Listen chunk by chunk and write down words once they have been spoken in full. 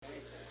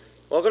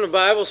Welcome to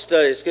Bible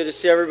study. It's good to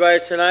see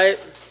everybody tonight.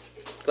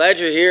 Glad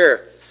you're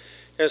here.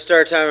 We're going to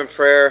start time in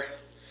prayer.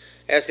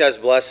 Ask God's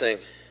blessing.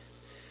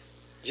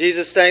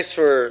 Jesus, thanks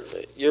for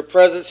your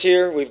presence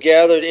here. We've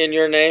gathered in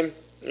your name,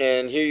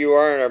 and here you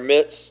are in our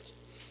midst.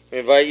 We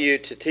invite you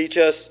to teach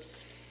us.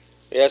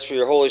 We ask for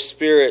your Holy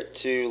Spirit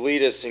to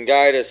lead us and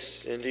guide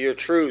us into your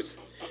truth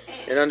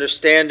and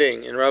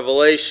understanding and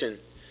revelation.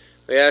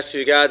 We ask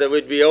you, God, that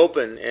we'd be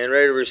open and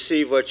ready to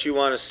receive what you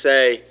want to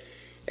say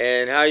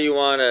and how you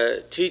want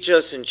to teach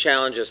us and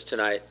challenge us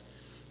tonight.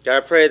 God,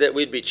 I pray that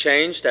we'd be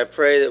changed. I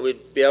pray that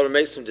we'd be able to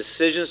make some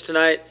decisions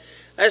tonight.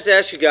 I just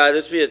ask you, God,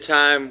 this be a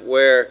time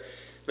where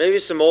maybe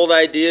some old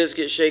ideas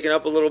get shaken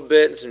up a little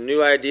bit and some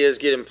new ideas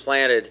get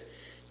implanted.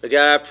 But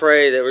God, I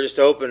pray that we're just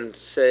open to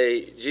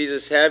say,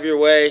 Jesus, have your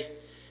way.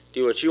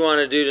 Do what you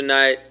want to do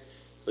tonight.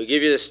 We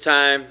give you this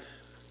time.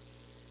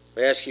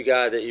 We ask you,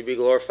 God, that you be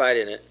glorified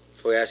in it.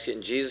 For we ask it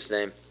in Jesus'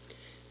 name.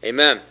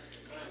 Amen.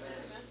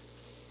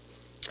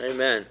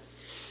 Amen.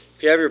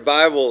 If you have your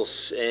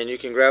Bibles and you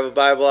can grab a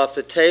Bible off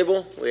the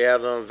table, we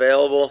have them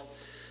available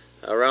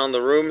around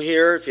the room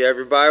here. If you have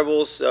your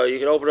Bibles, you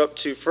can open up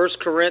to 1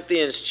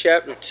 Corinthians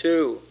chapter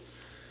 2.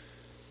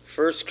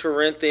 1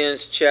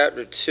 Corinthians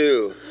chapter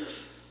 2.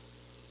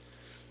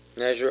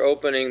 And as you're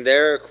opening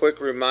there, a quick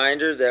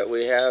reminder that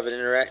we have an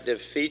interactive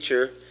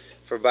feature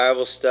for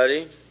Bible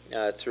study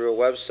through a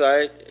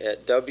website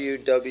at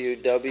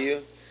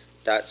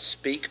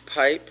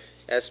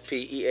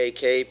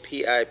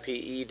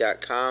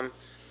www.speakpipe.com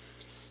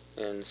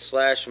and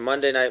 /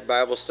 Monday Night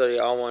Bible Study,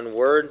 all one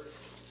word.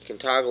 You can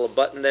toggle a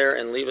button there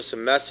and leave us a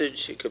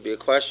message. It could be a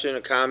question,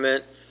 a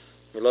comment.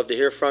 We'd love to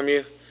hear from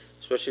you,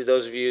 especially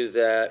those of you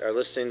that are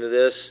listening to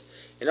this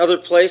in other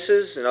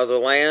places, in other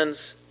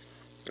lands.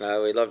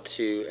 We'd love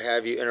to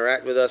have you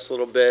interact with us a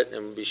little bit,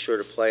 and we'll be sure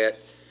to play it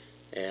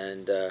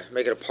and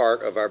make it a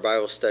part of our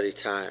Bible study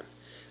time.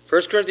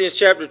 1 Corinthians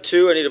chapter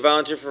 2, I need a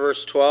volunteer for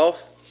verse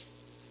 12.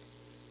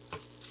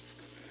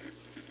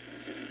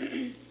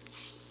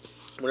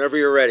 Whenever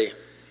you're ready.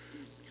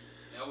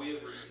 Now we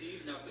have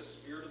received not the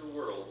spirit of the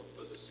world,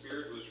 but the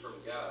Spirit who is from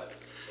God,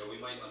 that we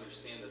might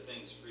understand the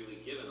things freely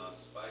given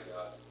us by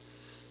God.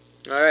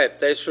 All right,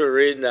 thanks for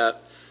reading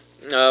that.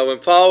 When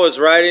Paul was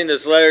writing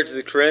this letter to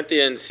the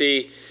Corinthians,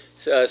 he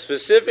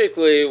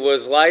specifically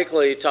was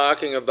likely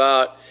talking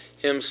about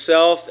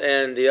himself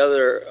and the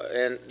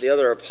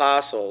other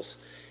apostles.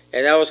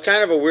 And that was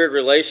kind of a weird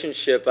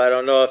relationship. I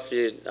don't know if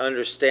you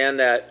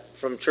understand that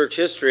from church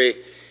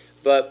history,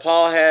 but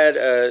Paul had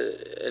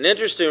an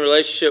interesting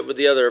relationship with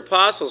the other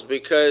apostles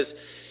because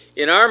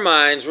in our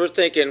minds we're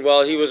thinking,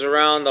 well, he was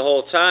around the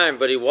whole time,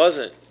 but he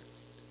wasn't.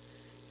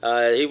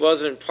 He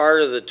wasn't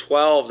part of the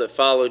 12 that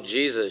followed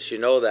Jesus. You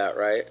know that,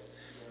 right?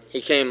 He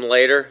came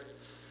later.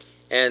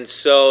 And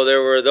so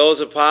there were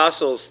those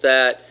apostles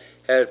that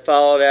had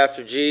followed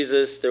after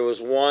Jesus. There was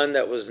one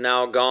that was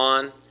now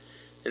gone.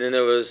 And then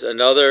there was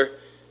another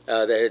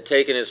that had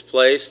taken his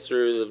place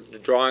through the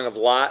drawing of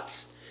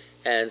lots.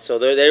 And so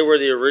they were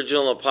the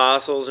original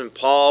apostles. And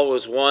Paul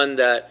was one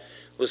that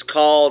was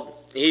called,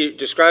 he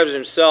describes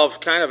himself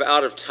kind of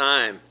out of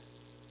time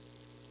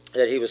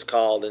that he was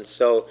called. And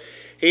so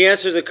he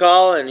answered the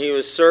call and he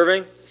was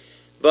serving.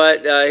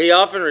 But he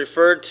often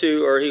referred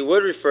to, or he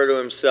would refer to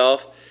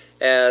himself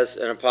as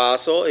an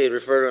apostle. He'd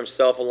refer to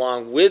himself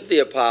along with the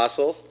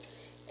apostles.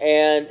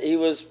 And he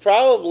was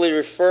probably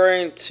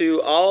referring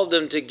to all of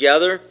them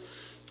together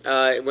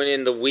when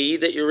in the we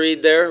that you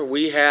read there,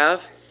 we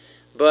have.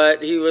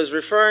 But he was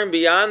referring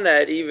beyond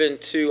that even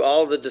to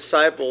all the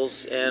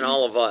disciples and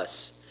all of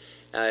us.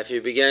 If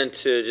you begin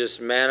to just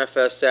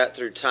manifest that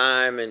through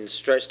time and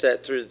stretch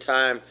that through the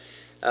time,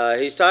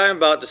 he's talking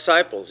about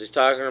disciples. He's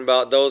talking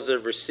about those that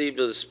have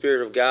received of the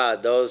Spirit of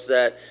God, those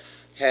that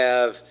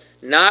have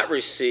not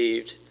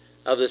received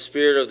of the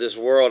spirit of this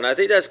world. And I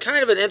think that's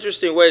kind of an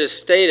interesting way to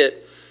state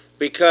it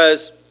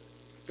because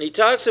he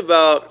talks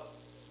about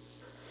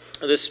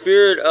the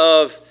spirit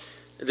of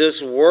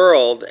this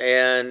world,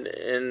 and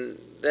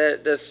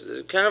that's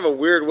kind of a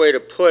weird way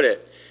to put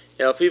it.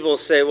 You know, people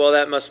say, well,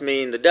 that must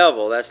mean the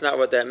devil. That's not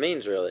what that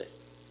means, really.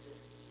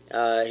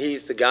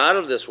 He's the God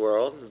of this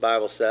world, the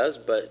Bible says,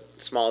 but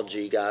small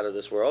g, God of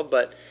this world.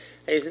 But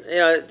he's,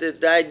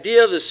 the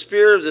idea of the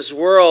spirit of this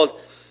world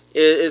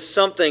is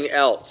something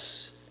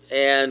else.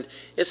 And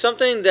it's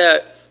something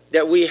that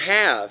we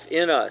have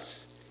in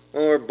us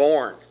when we're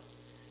born.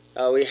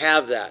 We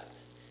have that.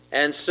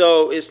 And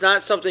so it's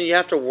not something you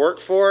have to work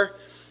for.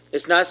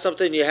 It's not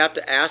something you have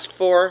to ask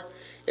for.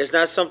 It's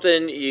not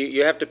something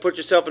you have to put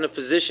yourself in a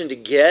position to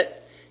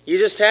get. You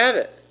just have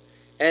it.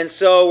 And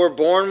so we're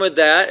born with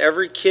that.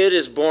 Every kid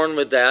is born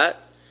with that.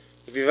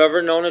 If you've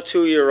ever known a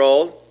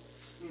 2-year-old,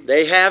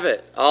 they have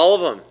it. All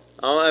of them.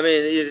 I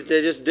mean,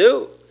 they just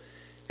do.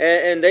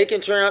 And they can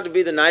turn out to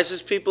be the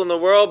nicest people in the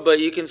world, but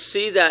you can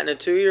see that in a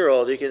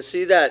 2-year-old. You can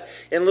see that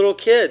in little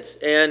kids.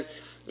 And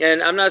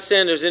I'm not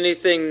saying there's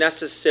anything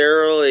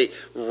necessarily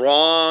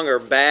wrong or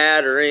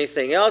bad or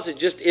anything else. It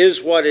just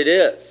is what it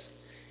is.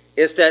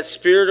 It's that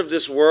spirit of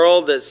this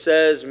world that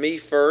says me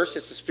first.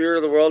 It's the spirit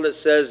of the world that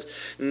says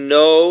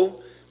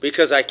no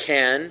because I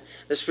can.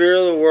 The spirit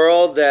of the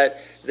world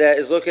that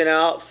is looking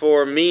out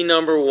for me,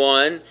 number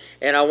one,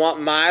 and I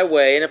want my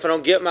way. And if I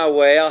don't get my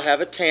way, I'll have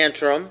a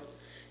tantrum,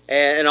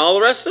 and all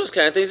the rest of those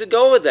kind of things that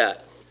go with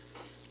that.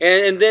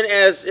 And then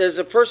as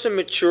a person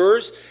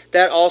matures,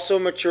 that also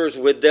matures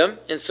with them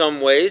in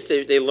some ways.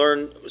 They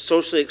learn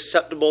socially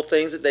acceptable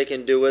things that they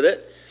can do with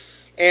it.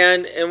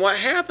 And what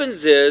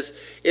happens is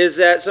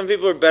that some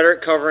people are better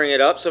at covering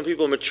it up. Some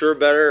people mature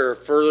better or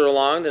further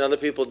along than other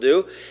people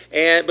do.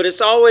 But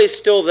it's always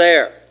still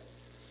there.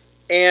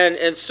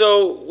 And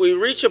so we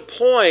reach a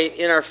point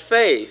in our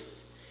faith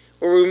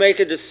where we make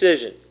a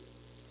decision.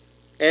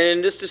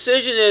 And this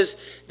decision is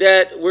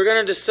that we're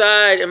going to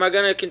decide, am I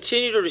going to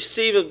continue to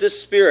receive of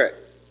this Spirit?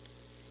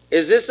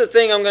 Is this the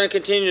thing I'm going to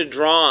continue to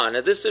draw on?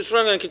 Is this what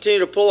I'm going to continue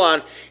to pull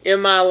on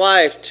in my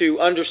life to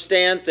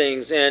understand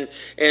things and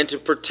to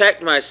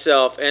protect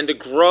myself and to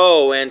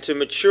grow and to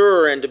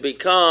mature and to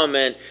become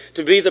and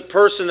to be the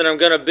person that I'm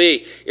going to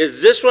be?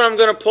 Is this what I'm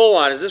going to pull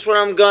on? Is this what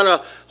I'm going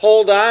to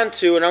hold on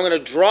to and I'm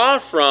going to draw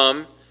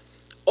from?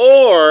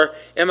 Or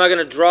am I going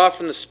to draw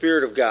from the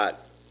Spirit of God?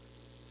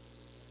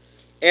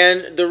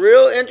 And the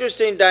real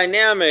interesting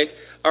dynamic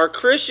are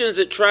Christians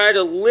that try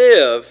to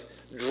live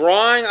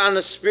drawing on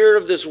the spirit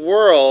of this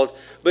world,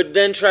 but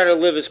then try to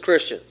live as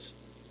Christians.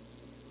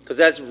 Because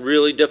that's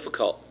really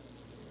difficult.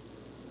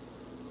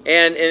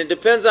 And it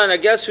depends on, I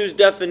guess, whose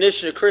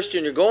definition of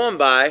Christian you're going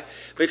by.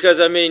 Because,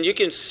 I mean, you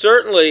can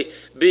certainly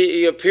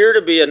appear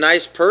to be a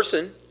nice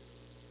person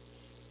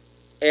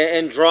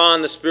and draw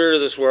on the spirit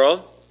of this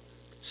world.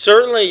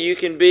 Certainly you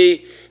can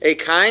be a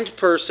kind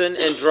person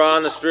and draw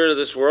on the spirit of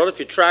this world if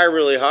you try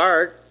really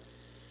hard.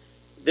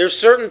 There's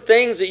certain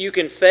things that you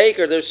can fake,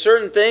 or there's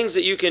certain things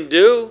that you can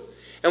do.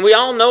 And we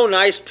all know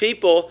nice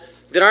people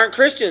that aren't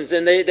Christians,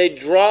 and they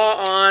draw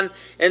on,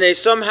 and they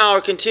somehow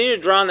continue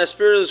to draw on the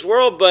spirit of this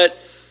world, but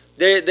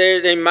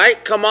they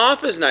might come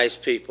off as nice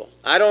people.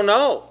 I don't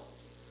know.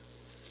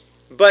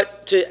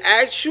 But to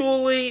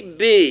actually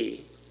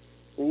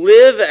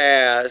live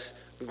as,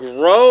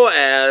 grow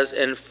as,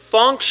 and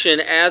function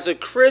as a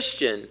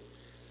Christian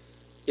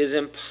is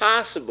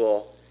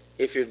impossible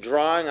if you're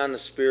drawing on the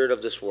spirit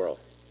of this world.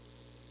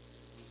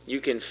 You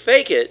can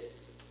fake it,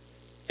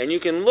 and you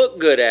can look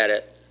good at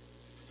it,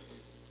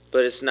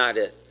 but it's not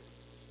it.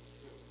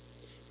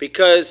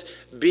 Because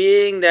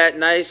being that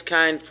nice,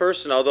 kind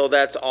person, although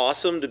that's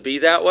awesome to be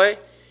that way,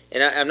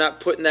 and I'm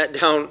not putting that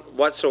down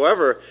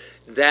whatsoever,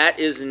 that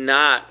is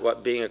not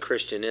what being a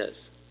Christian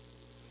is.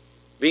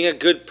 Being a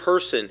good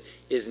person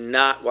is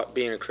not what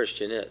being a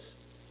Christian is.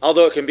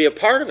 Although it can be a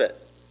part of it.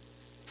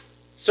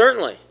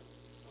 Certainly.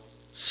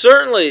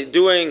 Certainly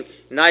doing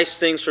nice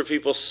things for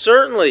people.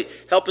 Certainly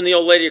helping the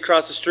old lady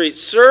across the street.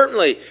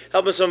 Certainly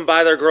helping someone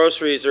buy their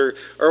groceries or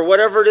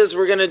whatever it is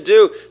we're going to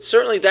do.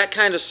 Certainly that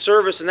kind of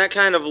service and that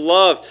kind of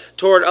love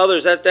toward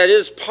others, that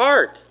is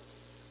part.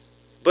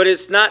 But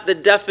it's not the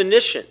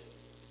definition.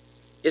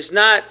 It's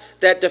not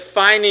that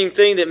defining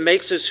thing that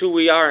makes us who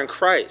we are in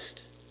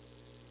Christ.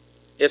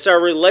 It's our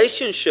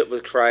relationship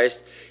with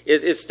Christ.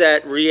 It's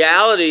that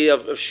reality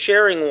of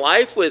sharing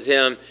life with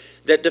Him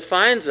that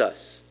defines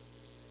us.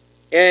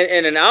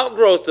 And an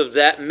outgrowth of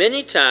that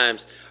many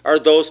times are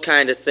those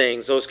kind of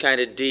things, those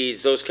kind of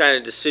deeds, those kind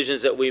of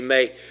decisions that we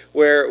make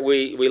where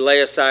we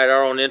lay aside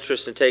our own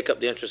interests and take up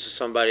the interests of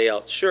somebody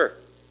else. Sure.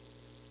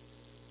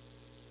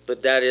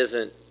 But that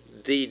isn't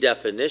the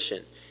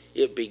definition.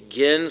 It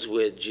begins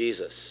with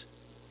Jesus.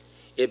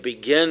 It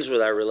begins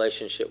with our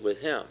relationship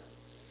with Him.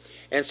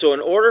 And so in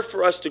order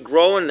for us to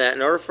grow in that,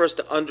 in order for us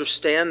to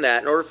understand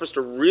that, in order for us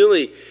to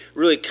really,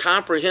 really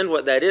comprehend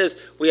what that is,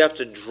 we have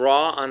to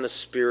draw on the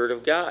Spirit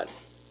of God.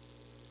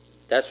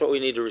 That's what we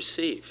need to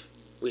receive.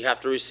 We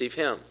have to receive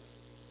Him.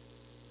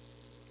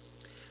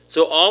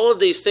 So all of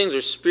these things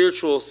are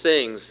spiritual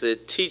things, the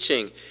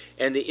teaching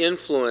and the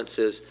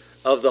influences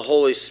of the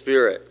Holy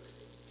Spirit.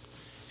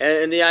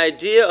 And the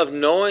idea of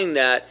knowing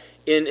that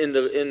in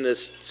the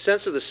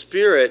sense of the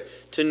Spirit,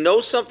 to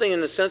know something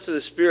in the sense of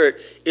the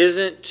Spirit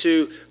isn't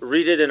to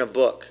read it in a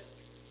book.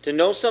 To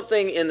know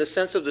something in the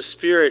sense of the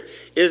Spirit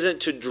isn't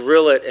to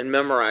drill it and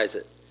memorize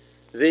it.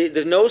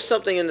 To know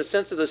something in the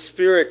sense of the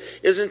Spirit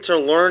isn't to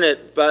learn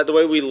it by the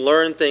way we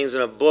learn things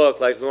in a book,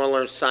 like if we want to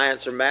learn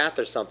science or math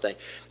or something.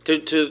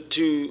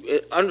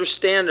 To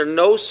understand or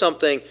know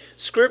something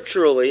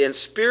scripturally and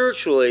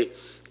spiritually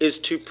is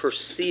to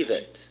perceive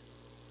it.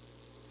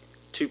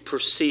 To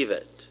perceive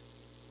it.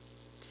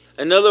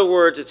 In other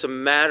words, it's a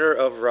matter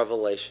of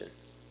revelation.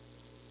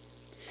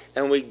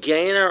 And we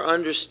gain our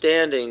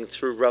understanding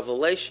through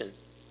revelation.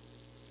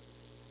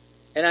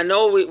 And I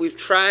know we've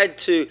tried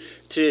to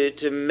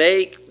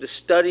make the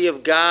study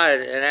of God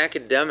an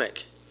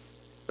academic.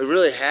 We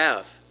really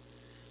have.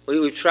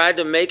 We've tried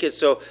to make it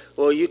so,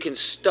 well, you can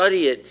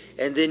study it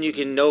and then you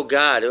can know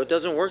God. It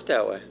doesn't work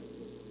that way.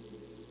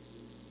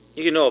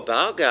 You can know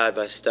about God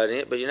by studying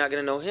it, but you're not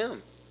going to know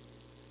Him.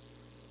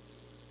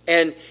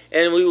 And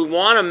we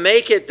want to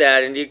make it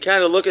that, and you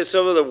kind of look at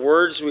some of the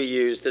words we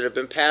use that have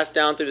been passed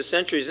down through the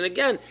centuries. And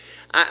again,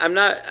 I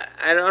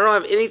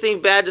don't have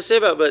anything bad to say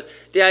about it, but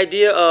the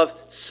idea of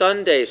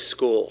Sunday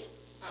school.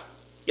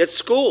 It's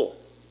school.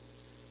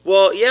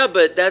 Well, yeah,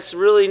 but that's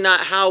really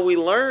not how we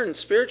learn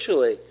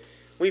spiritually.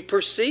 We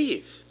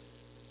perceive.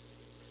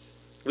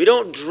 We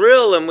don't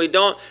drill and we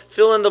don't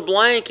fill in the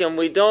blank and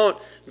we don't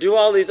do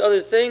all these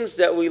other things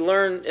that we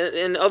learn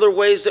in other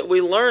ways that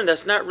we learn.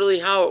 That's not really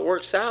how it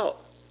works out.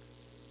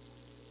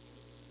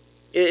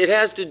 It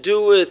has to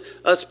do with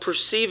us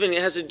perceiving.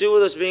 It has to do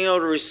with us being able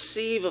to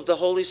receive of the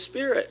Holy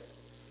Spirit.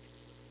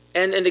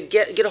 And to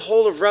get a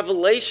hold of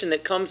revelation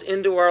that comes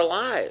into our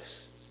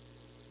lives.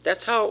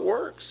 That's how it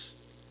works.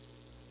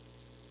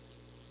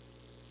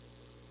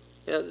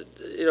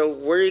 You know,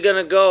 where are you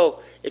going to go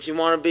if you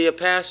want to be a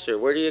pastor?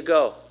 Where do you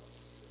go?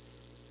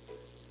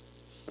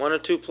 One or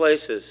two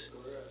places.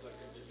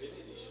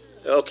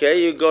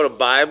 Okay, you go to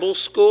Bible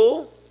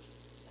school.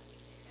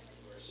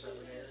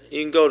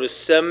 You can go to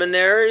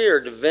seminary or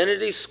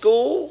divinity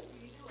school.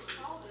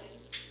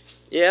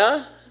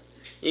 Yeah.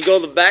 You go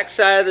to the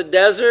backside of the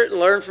desert and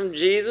learn from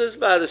Jesus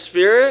by the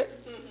Spirit.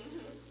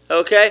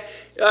 Okay.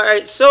 All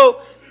right.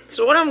 So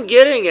what I'm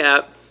getting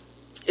at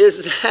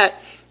is that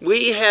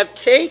we have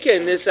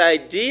taken this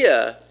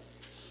idea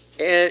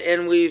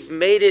and we've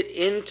made it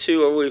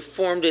into, or we've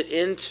formed it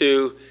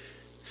into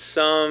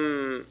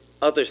some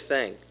other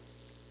thing.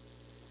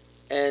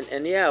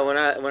 And yeah, when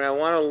I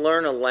want to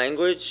learn a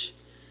language,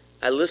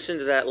 I listen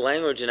to that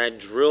language and I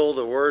drill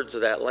the words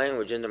of that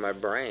language into my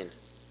brain.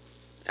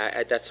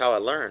 That's how I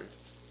learn.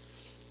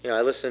 You know,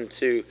 I listen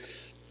to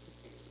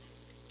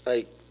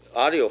like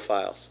audio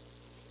files,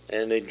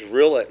 and they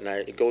drill it, and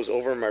it goes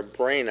over in my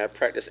brain. I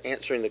practice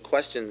answering the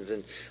questions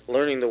and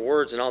learning the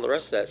words and all the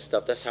rest of that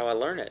stuff. That's how I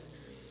learn it.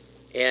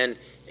 And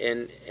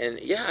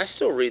yeah, I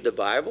still read the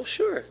Bible,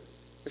 sure.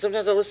 And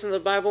sometimes I listen to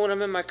the Bible when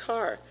I'm in my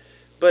car.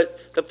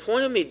 But the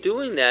point of me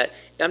doing that,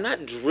 I'm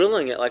not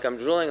drilling it like I'm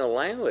drilling a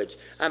language.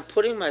 I'm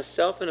putting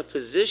myself in a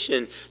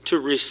position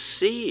to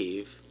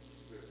perceive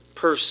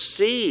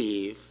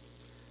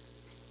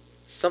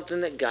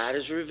something that God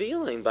is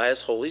revealing by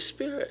His Holy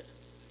Spirit.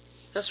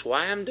 That's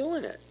why I'm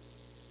doing it.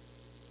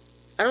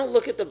 I don't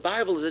look at the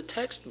Bible as a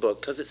textbook,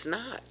 because it's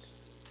not.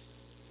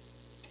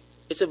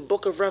 It's a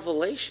book of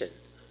revelation.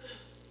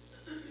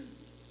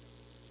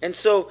 And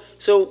so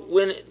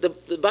when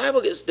the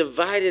Bible gets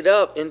divided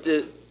up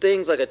into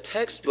things like a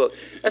textbook,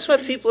 that's why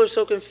people are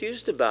so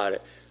confused about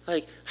it.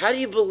 Like, how do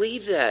you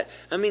believe that?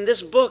 I mean,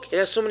 this book, it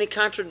has so many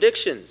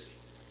contradictions.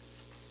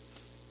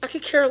 I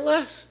could care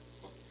less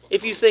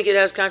if you think it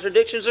has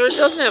contradictions or it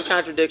doesn't have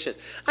contradictions.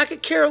 I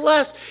could care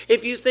less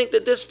if you think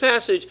that this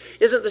passage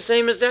isn't the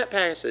same as that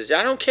passage.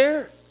 I don't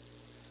care.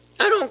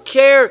 I don't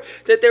care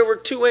that there were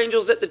 2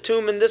 angels at the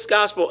tomb in this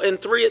gospel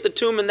and 3 at the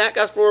tomb in that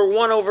gospel or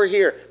 1 over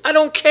here. I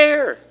don't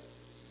care.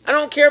 I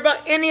don't care about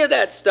any of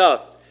that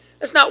stuff.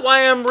 That's not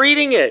why I'm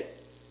reading it.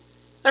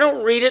 I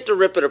don't read it to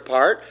rip it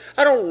apart.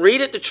 I don't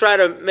read it to try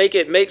to make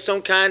it make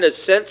some kind of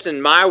sense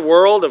in my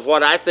world of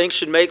what I think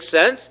should make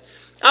sense.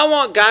 I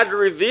want God to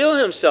reveal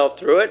Himself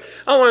through it.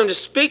 I want Him to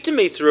speak to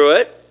me through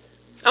it.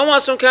 I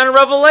want some kind of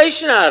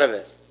revelation out of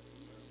it.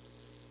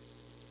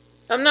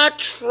 I'm not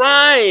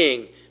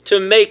trying to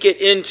make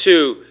it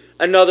into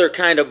another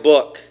kind of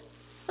book.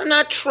 I'm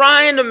not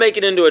trying to make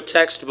it into a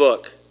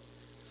textbook.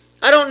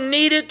 I don't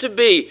need it to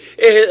be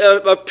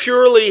a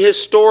purely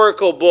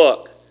historical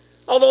book,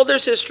 although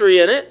there's history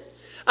in it.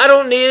 I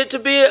don't need it to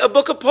be a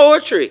book of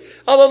poetry,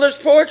 although there's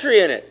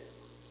poetry in it.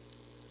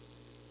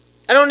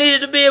 I don't need it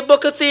to be a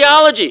book of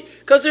theology,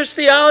 because there's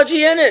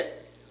theology in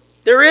it.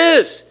 There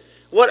is.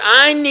 What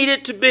I need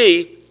it to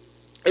be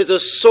is a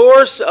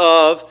source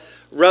of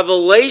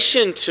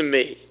revelation to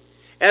me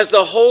as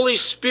the Holy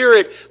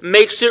Spirit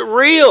makes it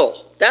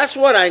real. That's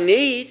what I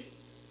need.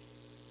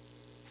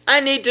 I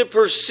need to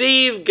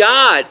perceive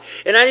God,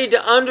 and I need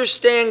to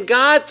understand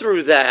God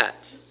through that.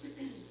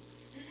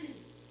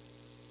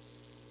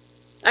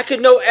 I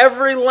could know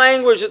every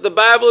language that the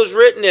Bible is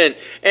written in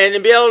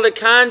and be able to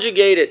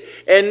conjugate it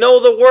and know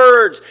the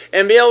words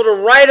and be able to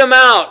write them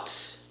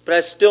out, but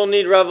I still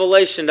need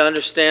revelation to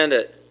understand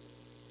it.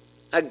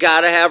 I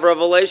got to have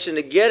revelation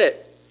to get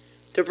it,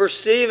 to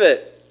perceive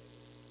it.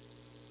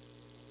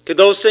 Could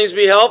those things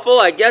be helpful?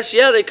 I guess,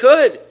 yeah, they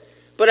could.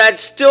 But I'd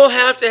still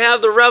have to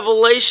have the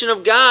revelation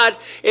of God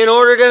in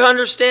order to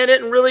understand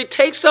it and really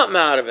take something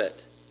out of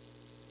it.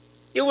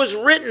 It was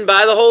written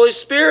by the Holy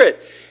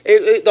Spirit.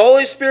 The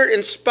Holy Spirit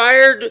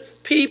inspired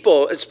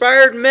people,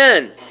 inspired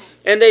men,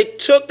 and they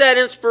took that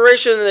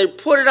inspiration and they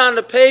put it on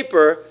the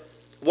paper.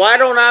 Why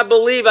don't I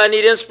believe I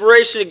need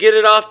inspiration to get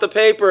it off the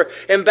paper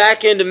and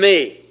back into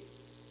me?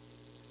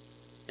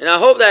 And I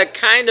hope that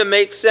kind of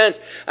makes sense.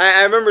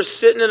 I remember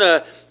sitting in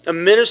a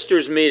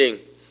minister's meeting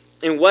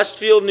in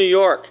Westfield, New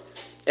York,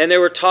 and they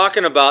were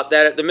talking about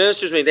that at the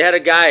ministers' meeting. They had a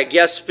guy, a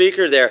guest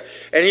speaker there,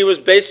 and he was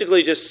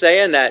basically just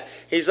saying that.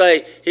 He's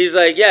like,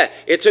 yeah,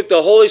 it took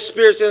the Holy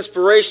Spirit's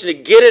inspiration to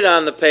get it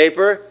on the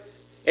paper,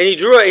 and he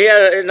drew it. He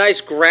had a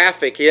nice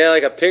graphic. He had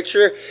like a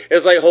picture. It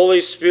was like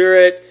Holy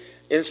Spirit,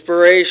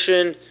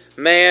 inspiration,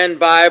 man,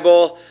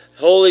 Bible,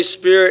 Holy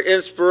Spirit,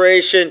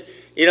 inspiration.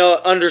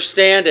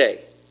 understanding.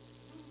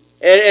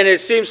 And it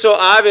seems so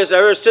obvious.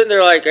 I was sitting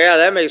there like, yeah,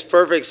 that makes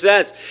perfect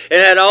sense.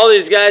 And had all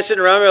these guys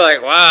sitting around me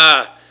like,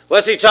 wow,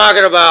 what's he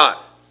talking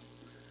about?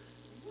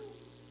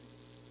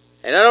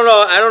 And I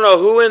don't know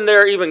who in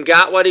there even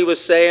got what he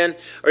was saying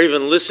or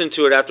even listened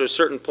to it after a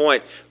certain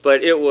point,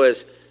 but it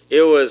was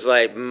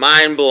like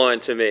mind-blowing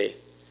to me.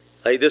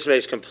 Like, this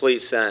makes complete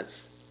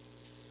sense.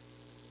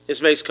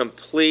 This makes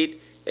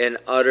complete and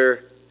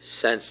utter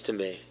sense to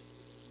me.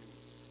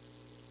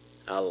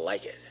 I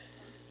like it.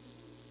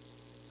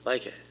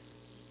 Like it.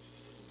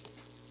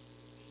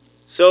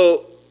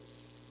 So,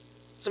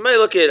 somebody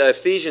look at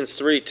Ephesians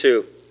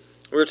 3:2.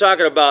 We were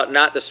talking about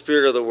not the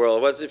spirit of the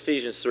world. What does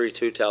Ephesians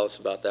 3:2 tell us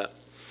about that?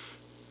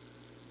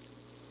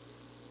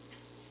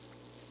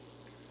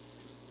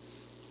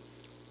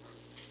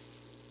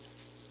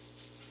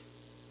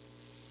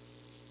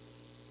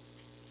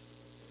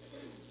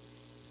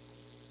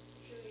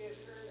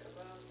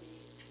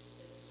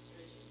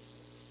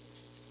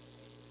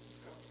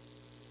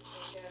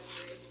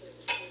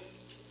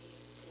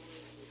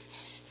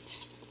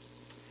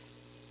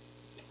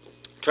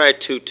 Try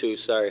 2:2,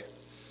 sorry.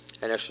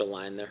 An extra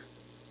line there.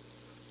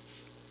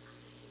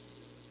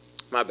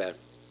 My bad.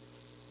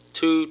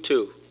 2:2.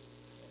 In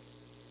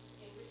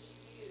which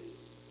you used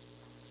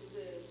to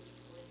live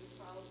when you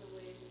followed the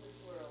ways of this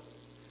world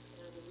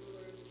and of the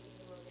ruler of the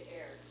kingdom of the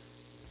air,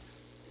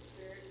 the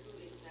spirit who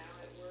is now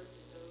at work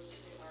in those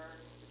who are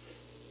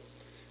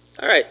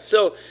disobedient. All right,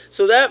 so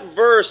that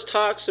verse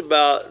talks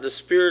about the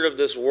spirit of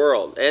this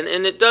world,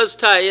 and it does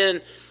tie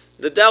in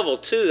the devil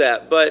to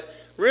that, but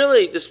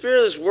really, the spirit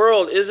of this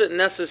world isn't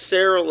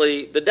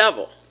necessarily the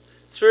devil.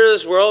 The spirit of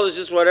this world is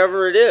just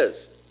whatever it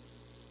is.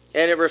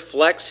 And it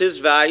reflects his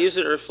values,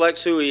 it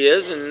reflects who he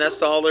is, and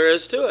that's all there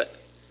is to it.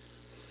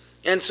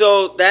 And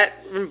so that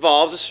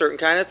involves a certain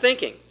kind of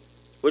thinking,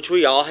 which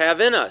we all have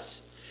in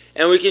us.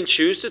 And we can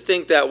choose to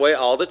think that way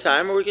all the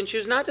time, or we can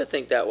choose not to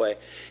think that way.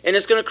 And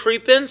it's going to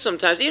creep in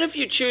sometimes. Even if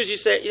you choose, you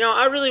say,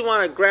 I really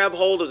want to grab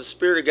hold of the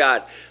Spirit of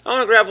God. I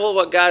want to grab hold of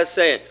what God is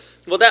saying.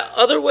 Well, that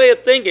other way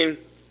of thinking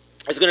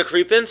is going to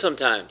creep in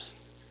sometimes.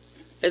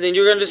 And then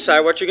you're going to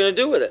decide what you're going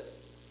to do with it.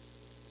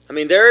 I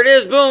mean, there it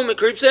is. Boom, it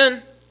creeps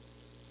in.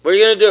 What are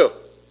you going to do?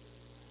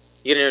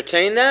 You going to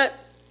entertain that?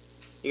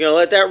 You're going to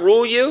let that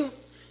rule you?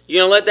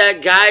 You're going to let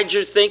that guide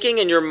your thinking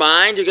and your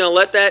mind? You're going to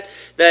let that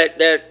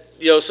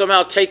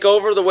somehow take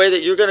over the way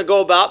that you're going to go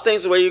about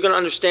things, the way you're going to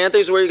understand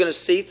things, the way you're going to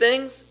see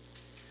things?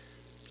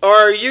 Or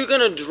are you going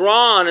to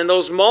draw on, in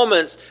those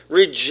moments,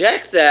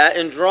 reject that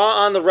and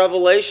draw on the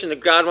revelation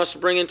that God wants to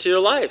bring into your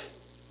life?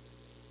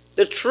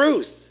 The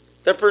truth,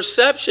 the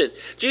perception.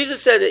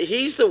 Jesus said that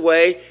he's the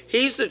way,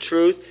 he's the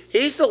truth,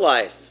 he's the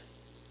life.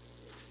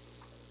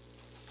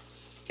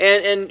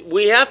 And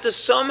we have to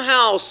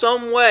somehow,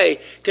 some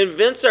way,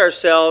 convince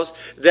ourselves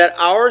that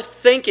our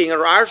thinking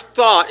or our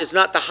thought is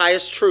not the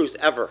highest truth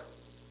ever.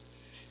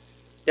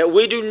 That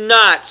we do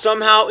not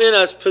somehow in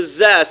us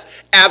possess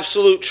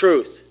absolute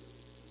truth.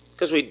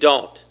 Because we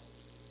don't.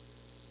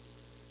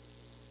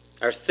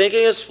 Our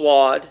thinking is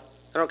flawed.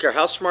 I don't care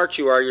how smart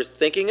you are, your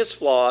thinking is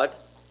flawed.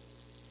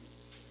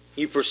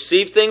 You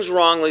perceive things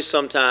wrongly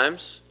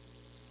sometimes.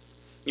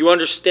 You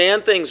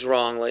understand things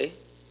wrongly.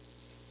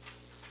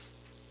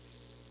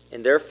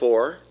 And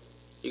therefore,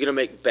 you're going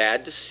to make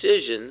bad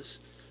decisions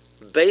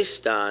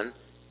based on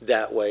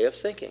that way of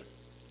thinking.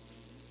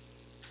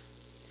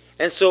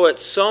 And so at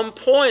some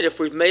point, if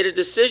we've made a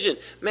decision,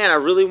 man, I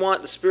really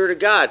want the Spirit of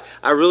God.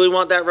 I really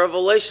want that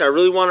revelation. I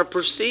really want to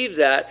perceive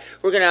that.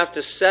 We're going to have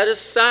to set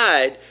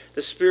aside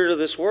the spirit of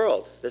this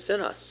world that's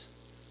in us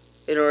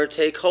in order to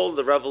take hold of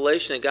the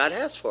revelation that God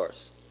has for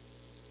us.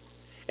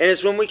 And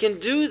it's when we can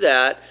do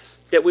that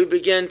that we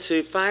begin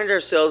to find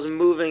ourselves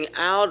moving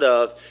out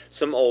of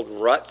some old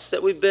ruts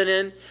that we've been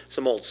in,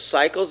 some old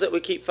cycles that we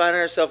keep finding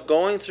ourselves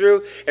going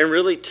through, and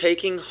really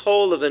taking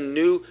hold of a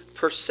new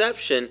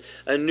perception,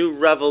 a new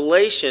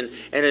revelation,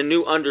 and a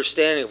new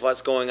understanding of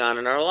what's going on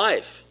in our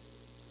life.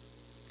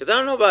 Because I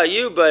don't know about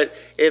you, but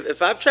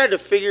if I've tried to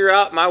figure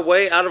out my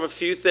way out of a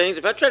few things,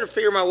 if I've tried to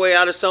figure my way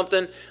out of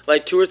something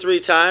like 2 or 3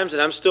 times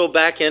and I'm still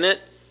back in it,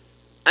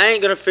 I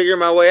ain't going to figure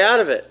my way out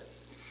of it.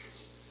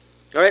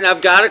 All right, and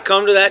I've got to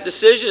come to that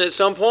decision at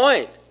some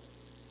point.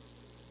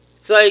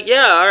 It's like,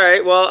 yeah, all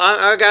right, well,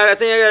 I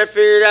think I got to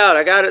figure it out.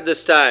 I got it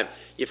this time.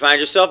 You find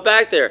yourself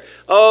back there.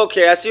 Oh,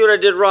 okay, I see what I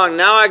did wrong.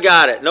 Now I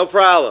got it. No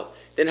problem.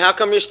 Then how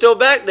come you're still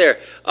back there?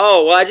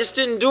 Oh, well, I just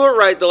didn't do it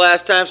right the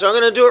last time, so I'm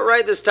going to do it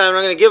right this time.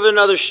 I'm going to give it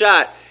another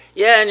shot.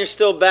 Yeah, and you're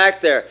still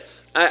back there.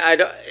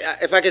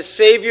 If I could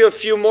save you a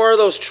few more of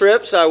those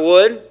trips, I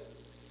would.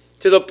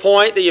 To the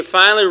point that you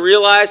finally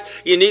realize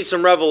you need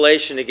some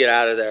revelation to get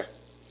out of there.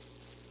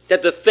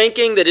 That the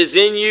thinking that is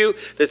in you,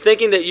 the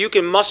thinking that you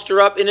can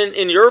muster up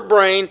in your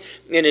brain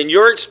and in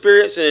your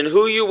experience and in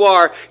who you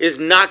are is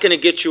not going to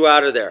get you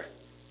out of there.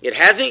 It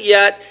hasn't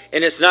yet,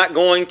 and it's not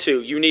going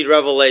to. You need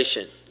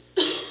revelation.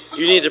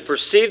 You need to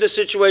perceive the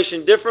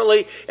situation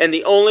differently, and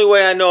the only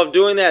way I know of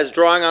doing that is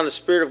drawing on the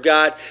Spirit of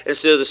God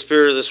instead of the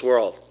spirit of this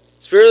world.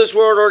 The spirit of this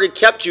world already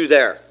kept you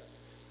there.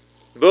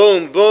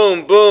 Boom,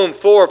 boom, boom,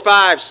 4,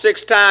 5,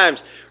 6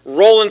 times,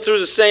 rolling through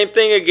the same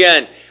thing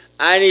again.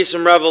 I need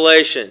some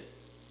revelation.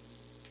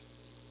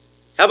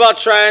 How about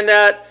trying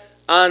that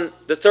on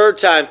the third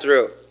time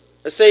through?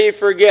 Let's say you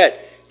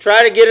forget.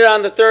 Try to get it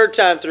on the third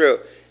time through.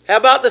 How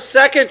about the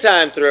second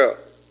time through?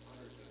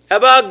 How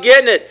about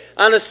getting it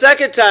on the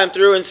second time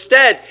through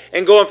instead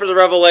and going for the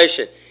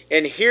revelation?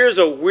 And here's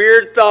a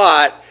weird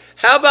thought.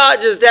 How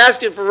about just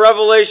asking for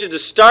revelation to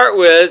start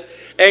with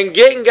and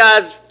getting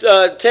God's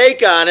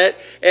take on it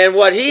and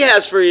what he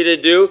has for you to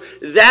do,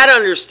 that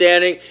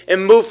understanding,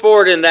 and move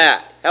forward in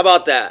that? How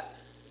about that?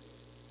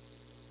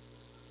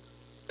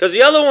 Because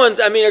the other ones,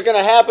 are going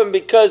to happen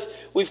because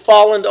we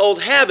fall into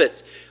old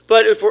habits.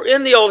 But if we're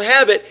in the old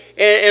habit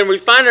and we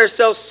find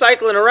ourselves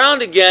cycling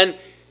around again,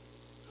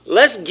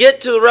 let's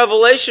get to the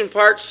revelation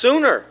part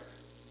sooner.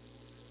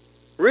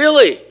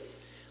 Really.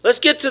 Let's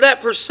get to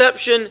that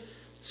perception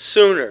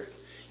sooner.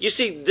 You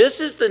see, this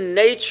is the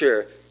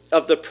nature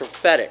of the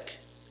prophetic.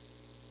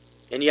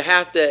 And you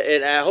have to,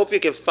 and I hope you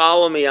can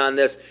follow me on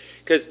this,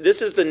 because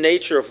this is the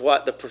nature of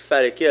what the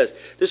prophetic is.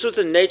 This was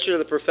the nature of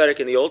the prophetic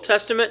in the Old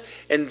Testament,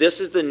 and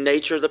this is the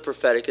nature of the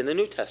prophetic in the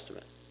New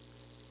Testament.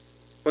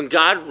 When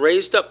God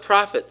raised up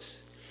prophets,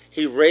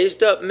 he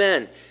raised up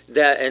men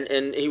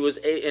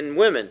and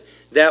women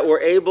that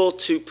were able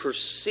to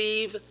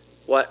perceive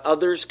what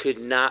others could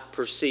not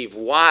perceive.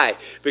 Why?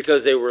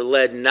 Because they were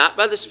led not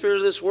by the spirit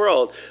of this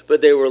world,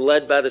 but they were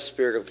led by the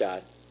Spirit of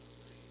God.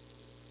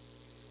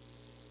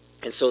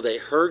 And so they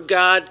heard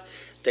God,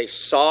 they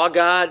saw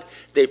God,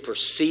 they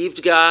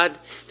perceived God,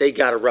 they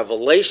got a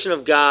revelation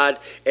of God,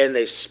 and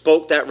they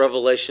spoke that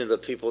revelation to the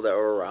people that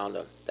were around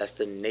them. That's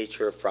the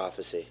nature of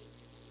prophecy.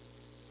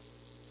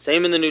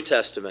 Same in the New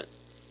Testament.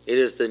 It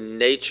is the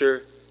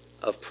nature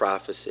of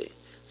prophecy.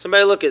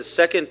 Somebody look at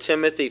 2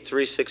 Timothy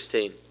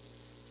 3:16.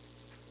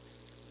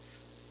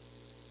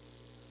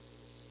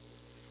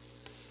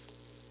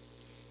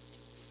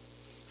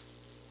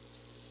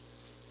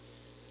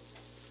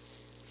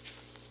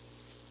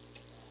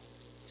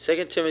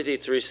 Second Timothy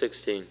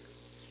 3:16.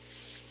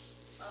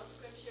 All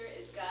Scripture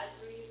is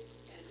God-breathed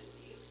and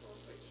is useful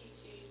for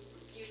teaching,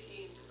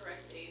 rebuking,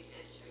 correcting,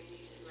 and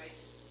training in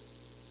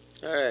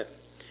righteousness. All right.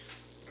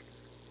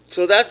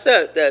 So that's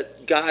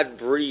that God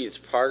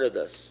breathed part of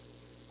this.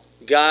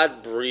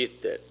 God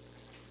breathed it.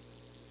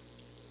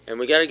 And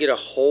we got to get a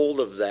hold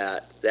of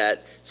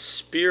that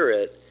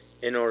spirit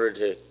in order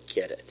to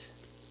get it,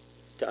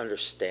 to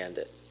understand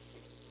it.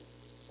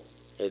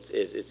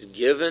 It's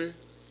given,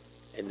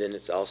 and then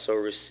it's also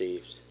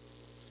received.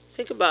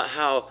 Think about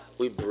how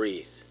we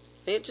breathe.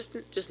 Think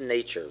just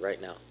nature right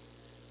now.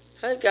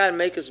 How did God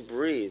make us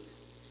breathe?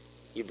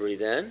 You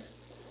breathe in,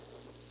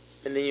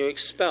 and then you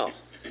expel.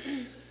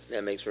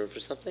 That makes room for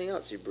something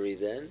else. You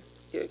breathe in,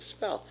 you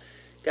expel.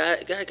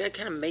 God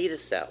kind of made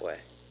us that way.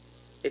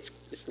 It's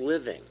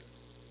living.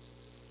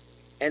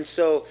 And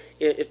so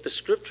if the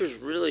Scriptures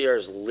really are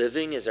as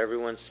living as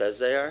everyone says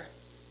they are,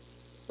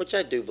 which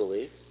I do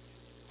believe,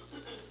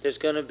 there's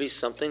going to be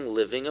something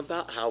living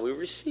about how we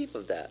receive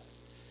of that.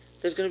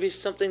 There's going to be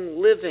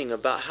something living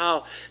about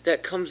how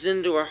that comes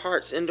into our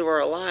hearts, into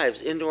our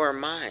lives, into our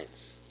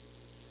minds.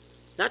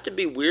 Not to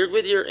be weird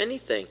with you or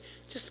anything.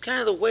 Just kind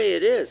of the way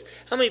it is.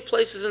 How many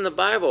places in the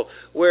Bible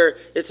where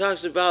it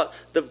talks about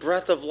the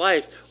breath of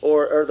life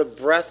or the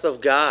breath of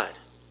God?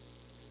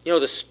 You know,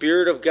 the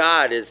Spirit of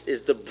God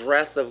is the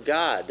breath of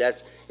God.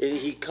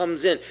 He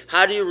comes in.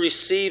 How do you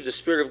receive the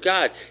Spirit of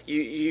God?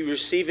 You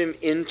receive Him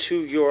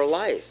into your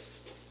life.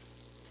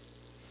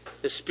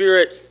 The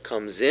Spirit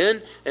comes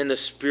in and the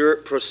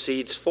Spirit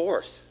proceeds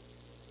forth.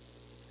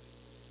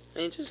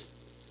 And just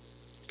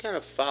kind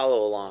of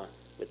follow along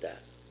with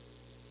that.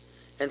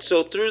 And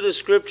so through the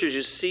Scriptures,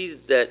 you see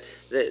that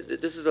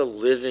this is a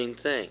living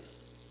thing.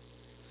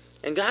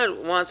 And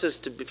God wants us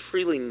to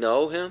freely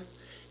know Him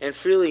and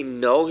freely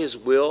know His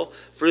will,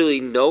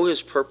 freely know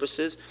His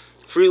purposes,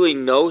 freely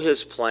know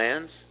His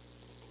plans.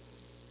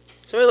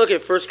 So we look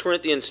at 1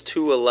 Corinthians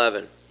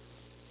 2:11.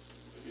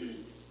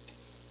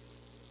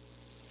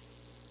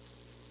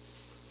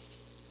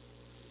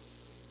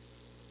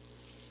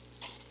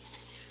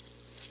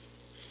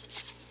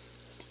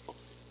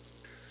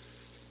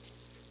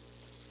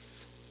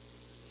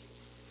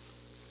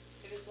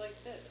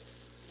 Like this.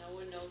 No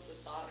one knows the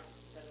thoughts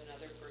that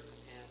another person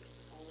has.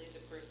 Only the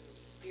person's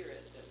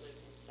spirit that lives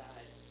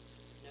inside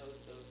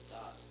knows those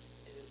thoughts.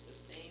 It is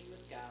the same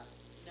with God.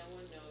 No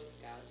one knows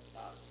God's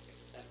thoughts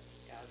except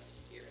God's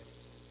Spirit.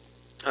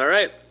 All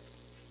right.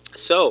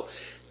 So,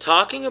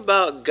 talking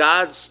about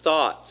God's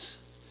thoughts.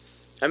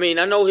 I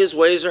know His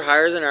ways are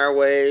higher than our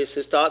ways.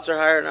 His thoughts are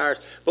higher than ours.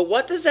 But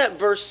what does that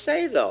verse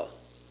say, though?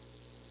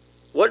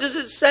 What does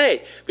it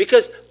say?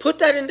 Because put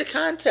that into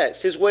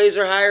context. His ways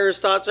are higher, His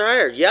thoughts are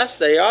higher. Yes,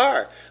 they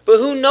are. But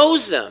who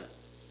knows them?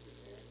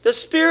 The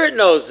Spirit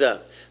knows them.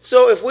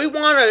 So if we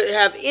want to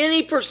have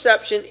any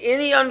perception,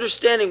 any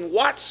understanding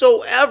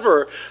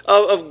whatsoever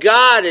of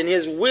God and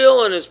His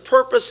will and His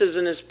purposes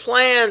and His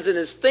plans and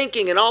His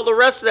thinking and all the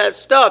rest of that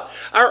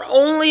stuff, our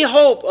only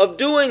hope of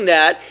doing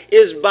that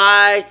is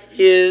by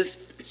His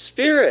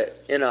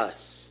Spirit in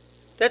us.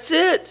 That's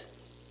it.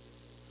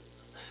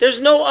 There's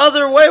no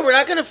other way. We're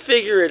not going to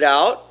figure it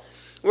out.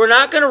 We're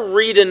not going to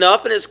read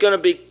enough and it's going to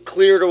be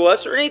clear to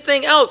us or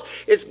anything else.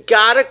 It's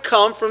got to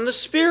come from the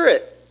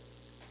Spirit.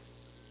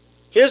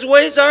 His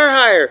ways are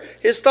higher.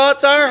 His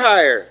thoughts are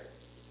higher.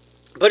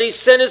 But He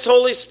sent His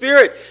Holy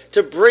Spirit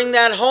to bring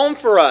that home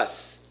for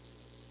us.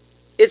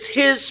 It's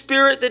His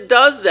Spirit that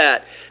does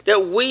that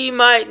we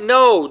might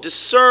know,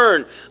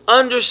 discern,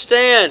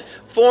 understand,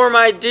 form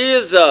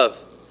ideas of,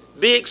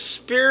 be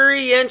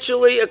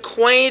experientially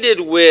acquainted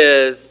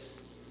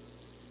with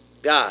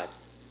God.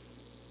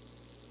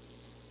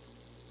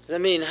 I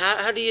mean,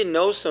 how do you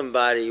know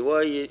somebody?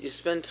 Well, you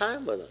spend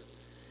time with them.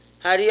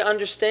 How do you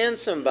understand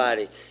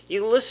somebody?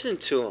 You listen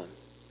to them.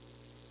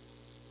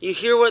 You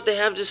hear what they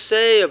have to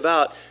say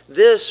about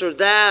this or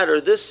that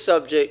or this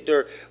subject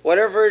or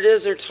whatever it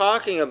is they're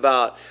talking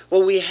about.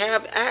 Well, we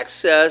have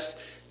access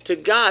to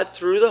God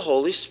through the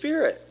Holy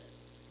Spirit.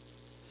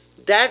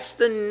 That's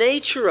the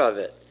nature of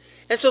it.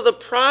 And so the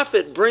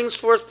prophet brings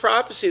forth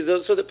prophecy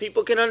so that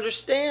people can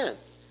understand.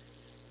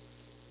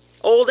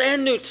 Old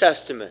and New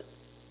Testament.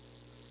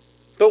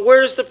 But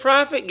where does the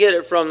prophet get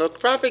it from? The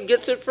prophet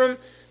gets it from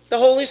the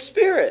Holy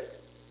Spirit.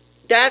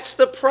 That's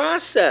the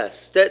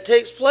process that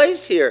takes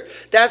place here.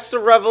 That's the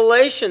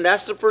revelation.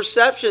 That's the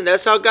perception.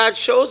 That's how God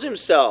shows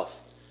Himself.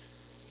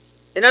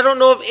 And I don't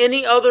know of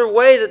any other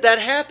way that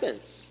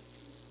happens.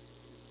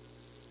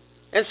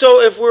 And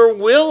so if we're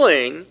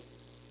willing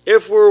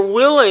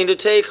to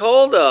take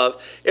hold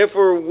of, if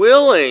we're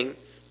willing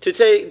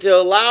to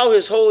allow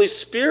His Holy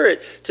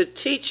Spirit to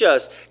teach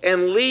us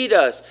and lead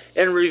us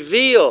and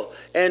reveal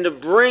and to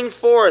bring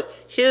forth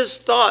His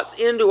thoughts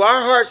into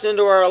our hearts,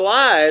 into our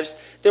lives,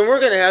 then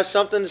we're going to have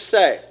something to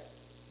say.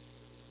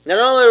 Not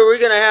only are we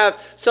going to have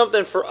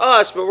something for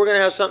us, but we're going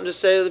to have something to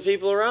say to the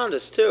people around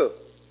us too.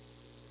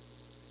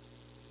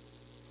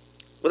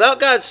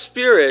 Without God's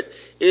Spirit,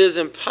 it is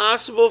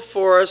impossible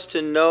for us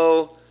to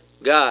know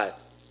God.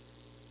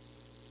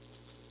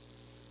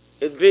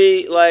 It'd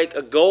be like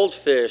a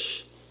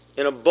goldfish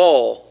in a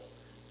bowl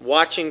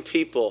watching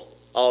people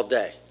all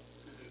day.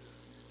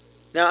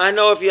 Now, I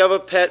know if you have a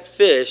pet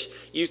fish,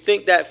 you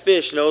think that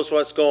fish knows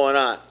what's going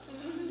on.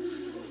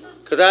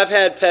 Because I've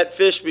had pet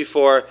fish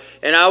before,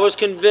 and I was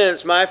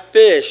convinced my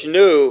fish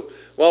knew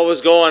what was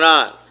going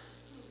on.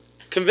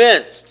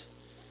 Convinced.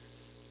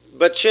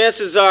 But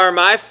chances are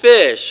my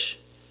fish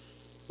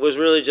was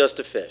really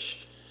just a fish.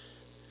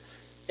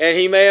 And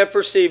he may have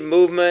perceived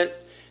movement,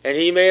 and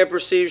he may have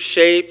perceived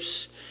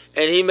shapes,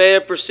 and he may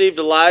have perceived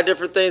a lot of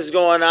different things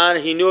going on.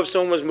 He knew if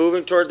someone was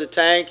moving toward the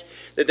tank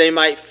that they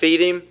might feed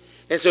him,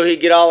 and so he'd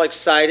get all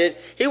excited.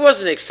 He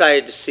wasn't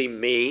excited to see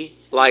me,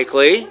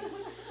 likely.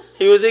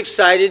 He was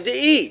excited to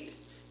eat,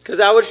 because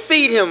I would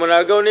feed him when I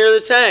would go near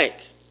the tank.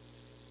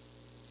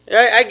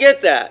 I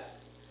get that.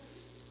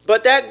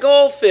 But that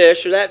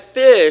goldfish or that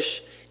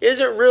fish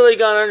isn't really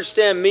going to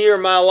understand me or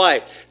my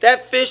life.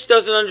 That fish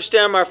doesn't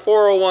understand my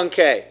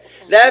 401k.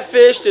 That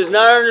fish does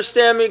not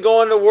understand me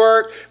going to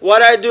work,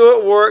 what I do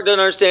at work, doesn't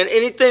understand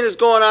anything that's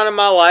going on in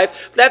my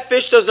life. That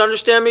fish doesn't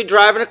understand me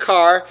driving a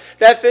car.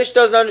 That fish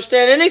doesn't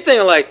understand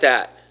anything like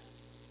that.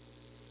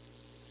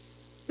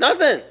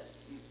 Nothing.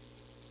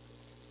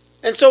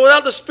 And so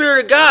without the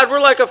Spirit of God,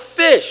 we're like a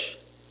fish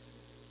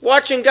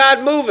watching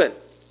God moving.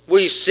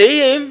 We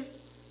see Him.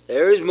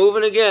 There He's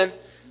moving again.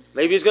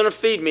 Maybe He's going to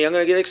feed me. I'm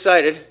going to get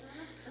excited.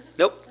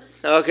 Nope.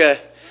 Okay.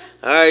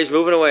 All right, He's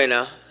moving away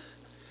now.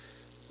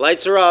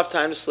 Lights are off.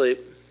 Time to sleep.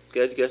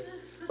 Good, good.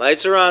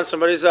 Lights are on.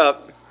 Somebody's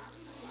up.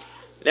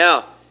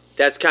 Now,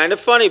 that's kind of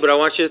funny, but I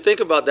want you to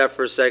think about that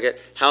for a second.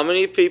 How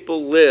many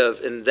people live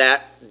in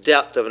that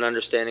depth of an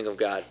understanding of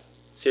God?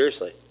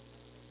 Seriously.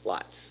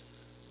 Lots.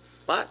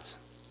 Lots.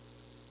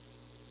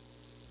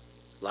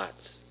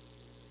 Lots.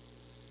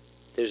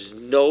 There's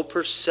no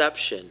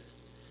perception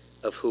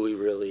of who He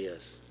really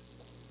is.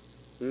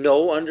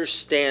 No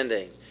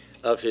understanding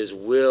of His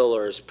will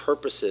or His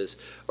purposes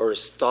or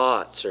His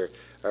thoughts or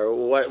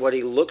what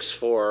He looks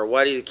for or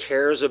what He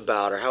cares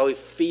about or how He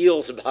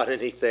feels about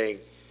anything.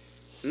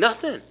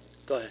 Nothing.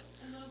 Go ahead.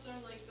 And those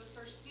are like the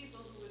first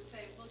people who would say,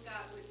 well, God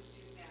wouldn't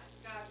do that.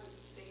 God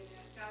wouldn't say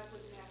that. God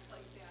wouldn't act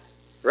like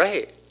that.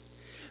 Right.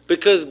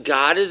 Because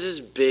God is as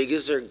big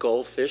as their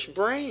goldfish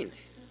brain.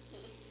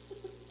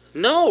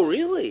 No,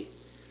 really.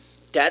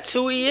 That's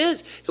who He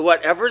is.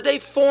 Whatever they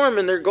form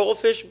in their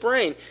goldfish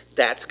brain,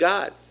 that's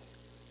God.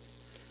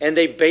 And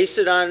they base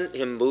it on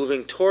Him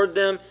moving toward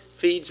them,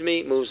 feeds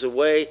me, moves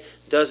away,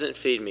 doesn't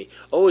feed me.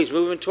 Oh, He's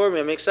moving toward me.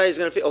 I'm excited He's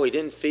going to feed. Oh, He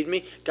didn't feed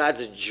me?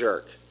 God's a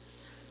jerk.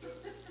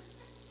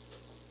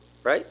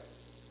 Right?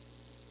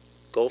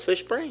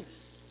 Goldfish brain.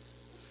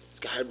 It's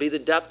got to be the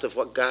depth of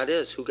what God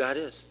is, who God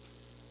is.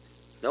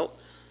 Nope.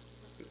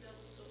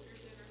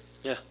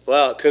 Yeah,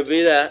 well, it could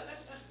be that.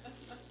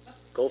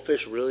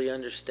 Goldfish really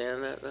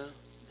understand that, though?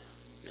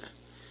 No.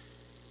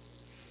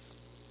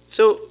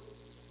 So,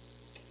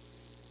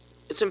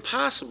 it's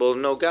impossible to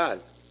know God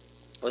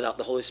without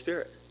the Holy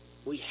Spirit.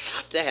 We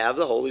have to have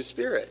the Holy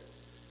Spirit.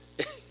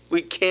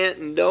 We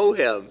can't know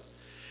Him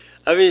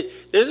I mean,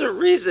 there's a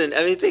reason.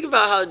 I mean, think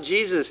about how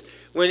Jesus,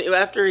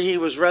 after he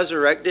was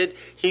resurrected,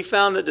 he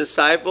found the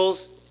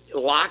disciples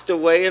locked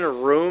away in a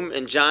room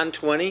in John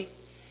 20,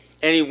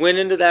 and he went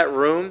into that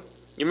room.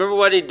 You remember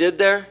what he did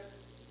there?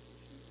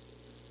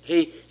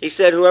 He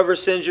said, whoever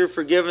sins you're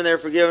forgiven, they're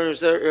forgiven.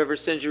 Whoever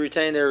sins you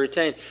retain, they're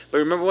retained. But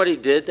remember what he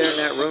did there in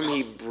that room?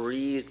 He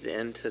breathed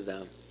into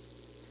them.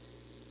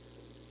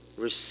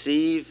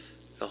 Receive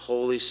the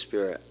Holy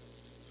Spirit.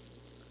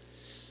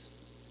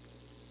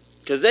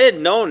 Because they had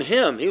known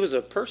him. He was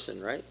a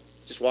person, right?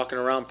 Just walking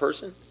around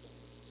person.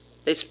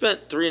 They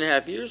spent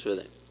 3.5 years with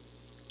him.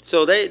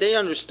 So they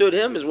understood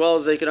him as well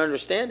as they could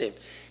understand him.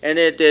 And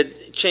it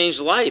had changed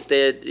life.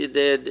 They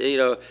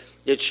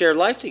had shared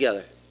life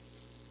together.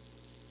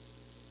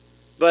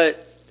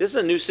 But this is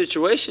a new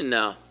situation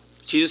now.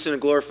 Jesus in a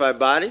glorified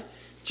body.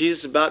 Jesus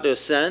is about to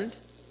ascend.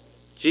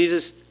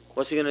 Jesus,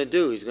 what's he going to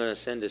do? He's going to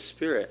send his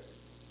Spirit.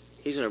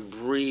 He's going to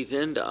breathe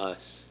into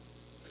us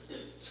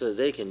so that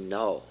they can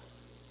know.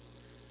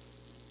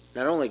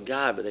 Not only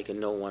God, but they can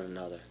know one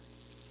another.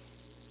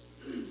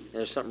 And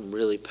there's something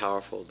really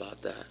powerful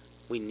about that.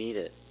 We need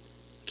it.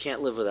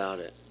 Can't live without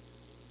it.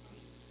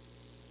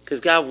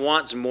 Because God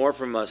wants more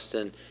from us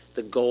than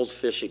the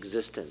goldfish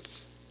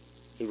existence.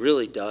 He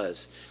really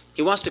does.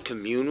 He wants to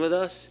commune with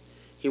us.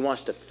 He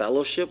wants to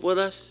fellowship with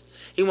us.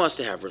 He wants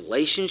to have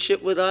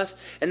relationship with us.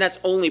 And that's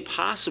only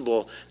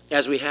possible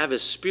as we have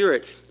his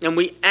Spirit. And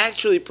we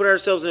actually put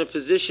ourselves in a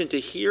position to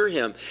hear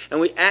him. And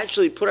we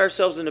actually put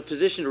ourselves in a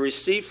position to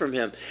receive from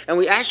him. And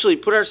we actually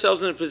put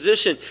ourselves in a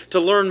position to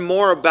learn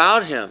more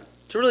about him.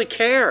 To really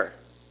care.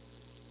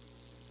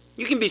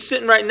 You can be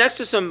sitting right next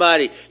to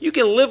somebody. You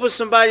can live with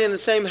somebody in the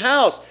same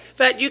house. In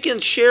fact, you can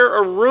share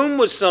a room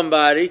with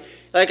somebody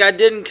like I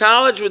did in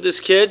college with this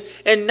kid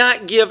and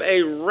not give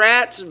a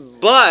rat's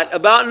butt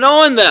about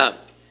knowing them.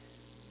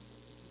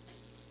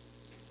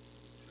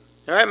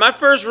 All right, my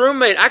first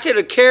roommate, I could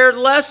have cared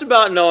less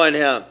about knowing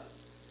him.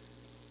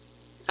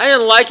 I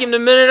didn't like him the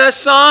minute I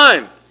saw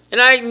him, and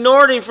I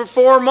ignored him for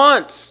 4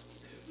 months.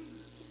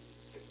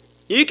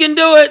 You can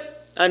do it.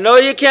 I know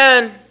you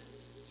can.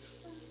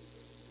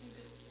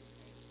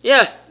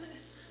 Yeah.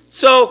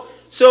 So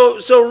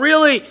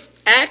really,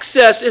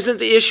 access isn't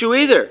the issue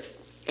either.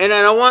 And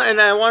I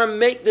want to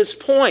make this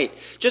point.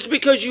 Just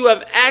because you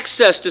have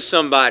access to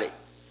somebody,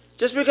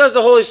 just because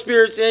the Holy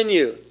Spirit's in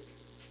you.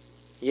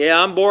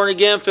 Yeah, I'm born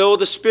again, filled with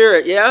the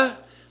Spirit. Yeah?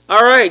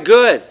 All right,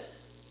 good.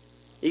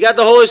 You got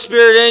the Holy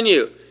Spirit in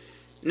you.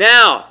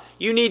 Now,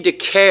 you need to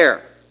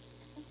care.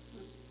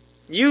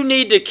 You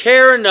need to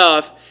care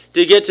enough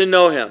to get to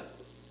know him.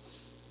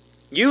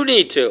 You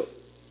need to.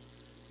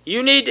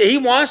 He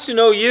wants to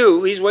know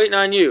you. He's waiting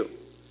on you.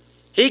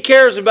 He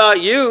cares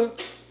about you.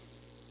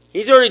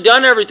 He's already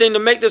done everything to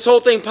make this whole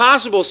thing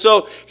possible.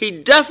 So he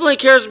definitely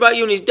cares about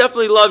you and he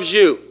definitely loves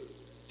you.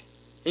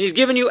 And he's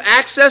given you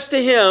access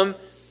to him.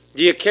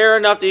 Do you care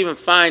enough to even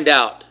find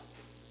out?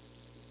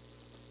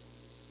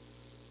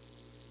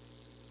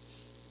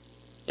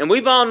 And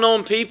we've all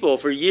known people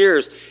for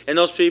years, and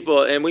those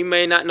people, and we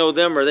may not know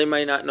them or they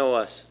may not know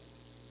us.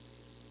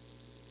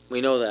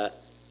 We know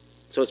that.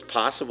 So it's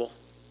possible.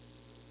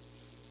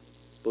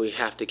 But we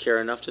have to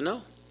care enough to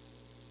know.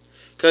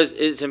 Because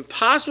it's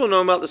impossible to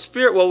know about the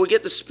Spirit. Well, we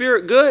get the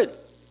Spirit good.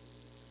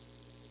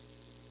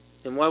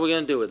 And what are we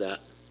going to do with that?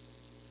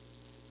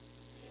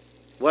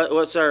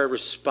 What's our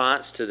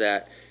response to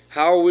that?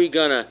 How are we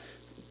going to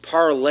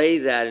parlay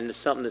that into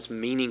something that's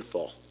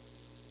meaningful?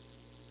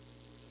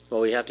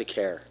 Well, we have to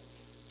care.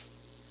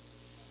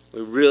 We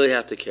really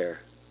have to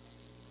care.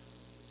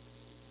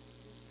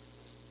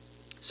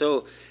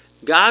 So,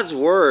 God's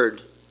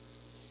Word,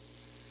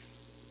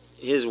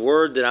 his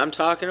Word that I'm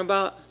talking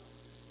about,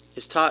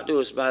 is taught to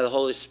us by the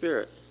Holy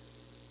Spirit.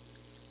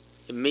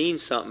 It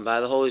means something by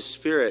the Holy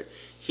Spirit.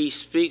 He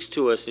speaks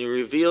to us and he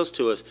reveals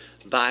to us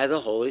by the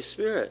Holy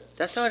Spirit.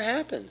 That's how it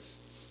happens.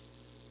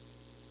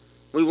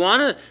 We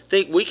want to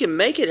think we can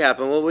make it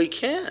happen. Well, we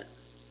can't.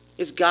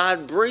 It's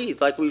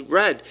God-breathed, like we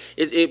read.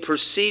 It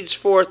proceeds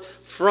forth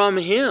from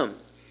him.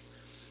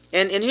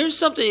 And here's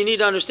something you need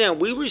to understand.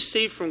 We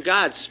receive from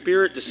God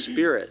spirit to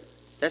spirit.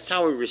 That's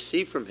how we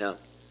receive from him.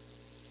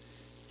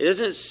 It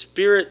isn't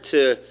spirit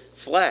to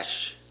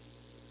flesh.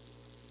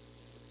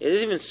 It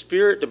isn't even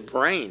spirit to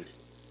brain.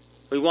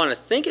 We want to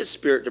think it's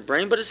spirit to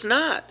brain, but it's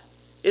not.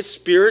 It's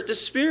spirit to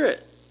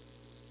spirit.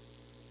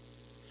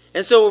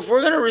 And so if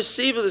we're going to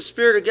receive of the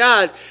Spirit of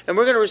God, and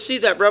we're going to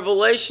receive that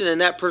revelation and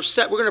that we're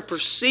going to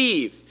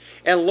perceive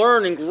and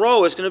learn and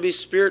grow, it's going to be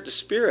spirit to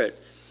spirit.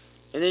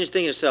 And then you think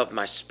to yourself,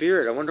 my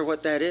spirit, I wonder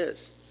what that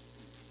is.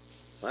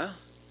 Well,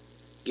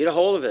 get a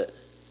hold of it.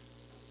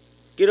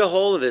 Get a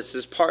hold of it. It's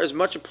as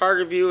much a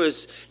part of you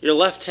as your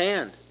left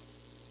hand.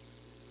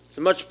 It's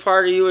as much a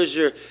part of you as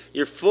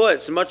your foot.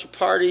 It's as much a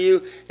part of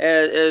you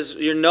as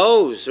your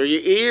nose or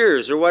your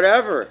ears or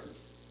whatever.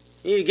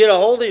 You need to get a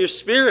hold of your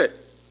spirit.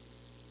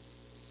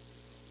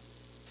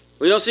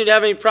 We don't seem to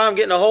have any problem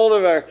getting a hold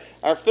of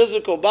our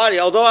physical body.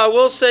 Although I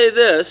will say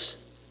this,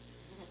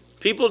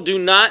 people do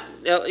not,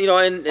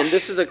 and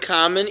this is a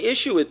common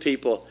issue with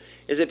people,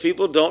 is that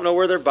people don't know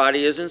where their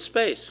body is in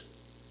space.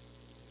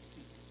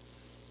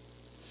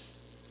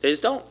 They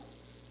just don't.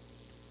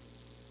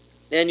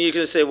 And you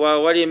can say,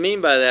 well, what do you mean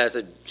by that? I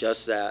said,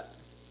 just that.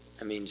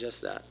 I mean,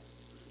 just that.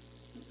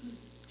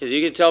 Because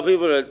you can tell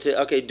people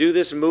to, do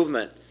this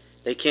movement.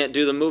 They can't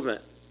do the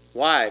movement.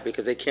 Why?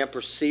 Because they can't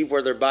perceive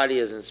where their body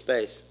is in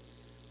space.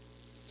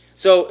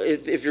 So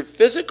if your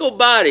physical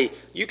body,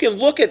 you can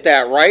look at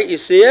that, right? You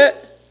see it?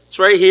 It's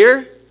right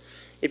here.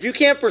 If you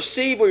can't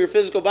perceive where your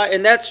physical body,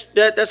 and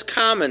that's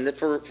common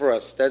for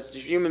us, that's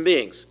human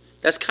beings.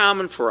 That's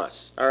common for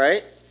us, all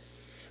right?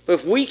 But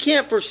if we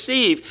can't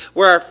perceive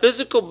where our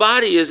physical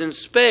body is in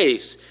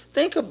space,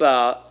 think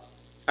about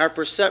our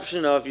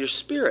perception of your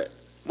spirit.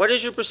 What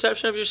is your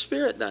perception of your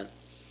spirit then?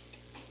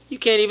 You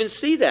can't even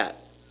see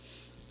that,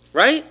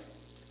 right?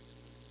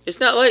 It's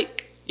not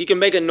like you can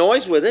make a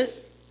noise with it.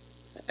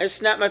 I just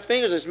snapped my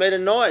fingers, I just made a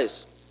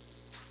noise.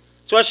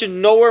 So I should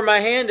know where my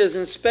hand is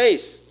in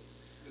space.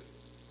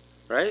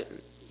 Right?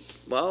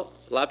 Well,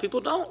 a lot of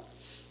people don't.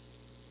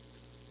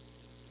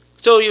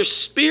 So your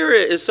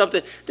spirit is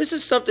something, this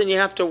is something you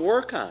have to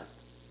work on.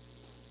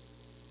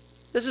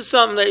 This is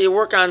something that you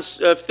work on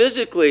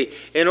physically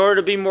in order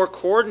to be more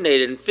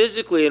coordinated, and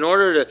physically in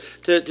order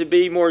to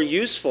be more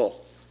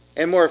useful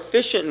and more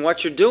efficient in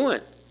what you're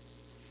doing.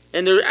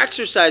 And there are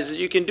exercises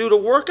you can do to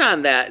work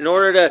on that in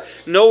order to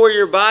know where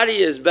your body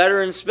is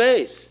better in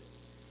space.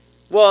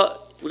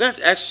 Well, we're going to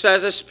have to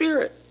exercise our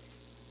spirit.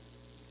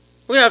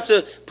 We're going to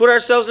have to put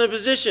ourselves in a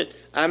position.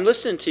 I'm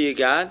listening to you,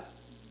 God.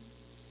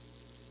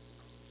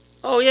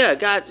 Oh, yeah,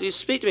 God, you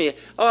speak to me.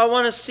 Oh, I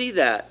want to see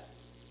that.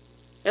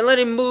 And let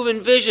him move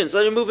in visions.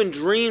 Let him move in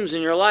dreams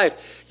in your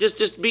life.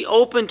 Just be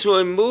open to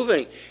him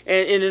moving.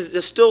 And in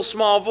a still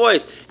small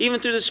voice. Even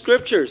through the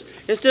scriptures.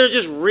 Instead of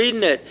just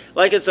reading it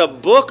like it's a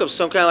book of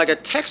some kind, like a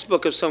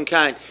textbook of some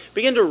kind.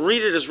 Begin to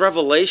read it as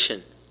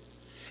revelation.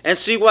 And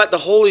see what the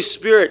Holy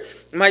Spirit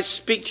might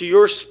speak to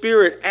your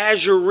spirit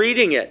as you're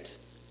reading it.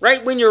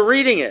 Right when you're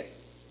reading it.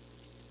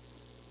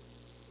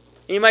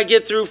 You might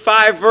get through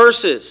 5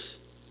 verses.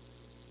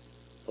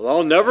 Well,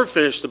 I'll never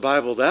finish the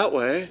Bible that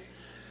way.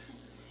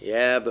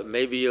 Yeah, but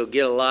maybe you'll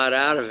get a lot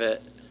out of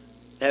it.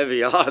 That'd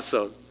be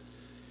awesome.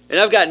 And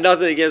I've got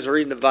nothing against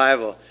reading the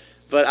Bible,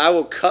 but I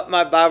will cut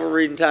my Bible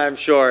reading time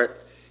short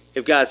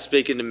if God's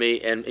speaking to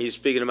me and he's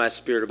speaking to my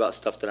spirit about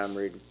stuff that I'm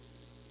reading.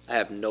 I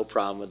have no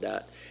problem with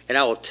that. And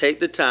I will take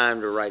the time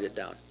to write it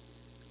down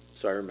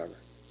so I remember.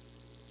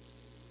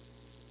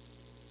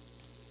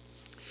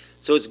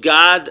 So it's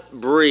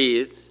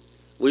God-breathed.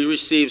 We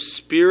receive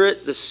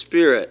Spirit, the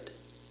Spirit.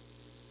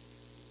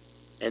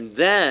 And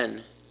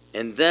then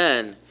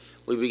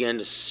we begin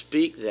to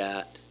speak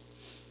that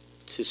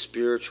to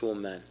spiritual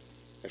men,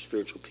 or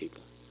spiritual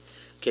people.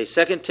 Okay,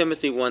 2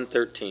 Timothy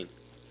 1:13.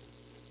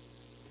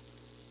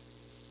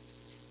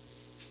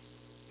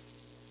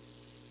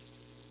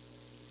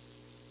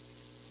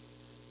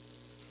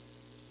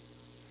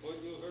 What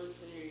you heard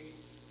from me,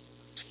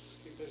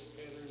 keep this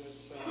pattern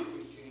of sound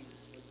teaching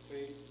with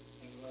faith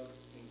and love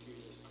in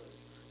Jesus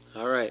Christ.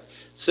 All right.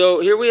 So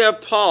here we have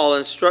Paul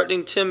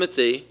instructing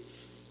Timothy,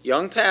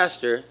 young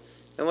pastor.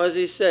 And what does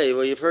he say?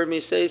 Well, you've heard me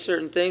say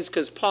certain things,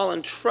 because Paul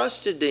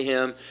entrusted to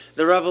him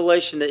the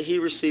revelation that he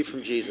received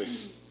from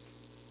Jesus.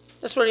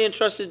 That's what he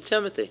entrusted to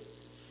Timothy.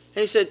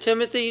 And he said,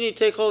 Timothy, you need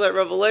to take hold of that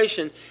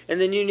revelation, and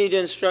then you need to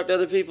instruct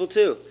other people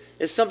too.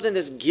 It's something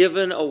that's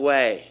given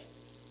away.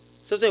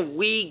 Something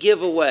we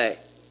give away.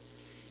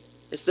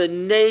 It's the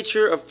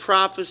nature of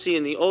prophecy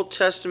in the Old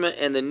Testament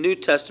and the New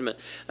Testament.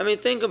 I mean,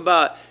 think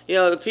about,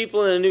 the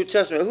people in the New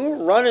Testament who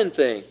are running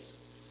things.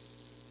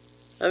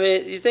 I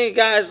mean, you think of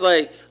guys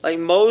like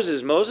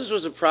Moses. Moses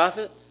was a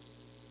prophet.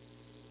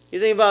 You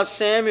think about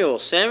Samuel.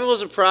 Samuel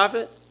was a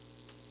prophet.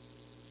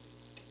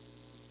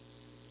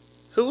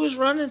 Who was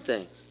running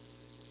things?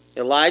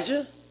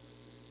 Elijah?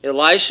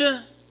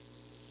 Elisha?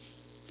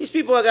 These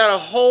people had got a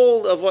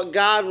hold of what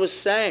God was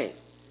saying.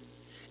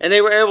 And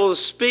they were able to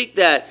speak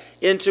that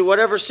into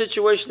whatever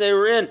situation they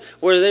were in,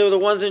 whether they were the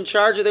ones in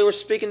charge or they were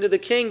speaking to the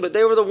king, but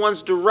they were the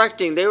ones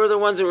directing. They were the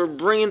ones that were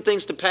bringing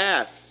things to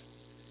pass.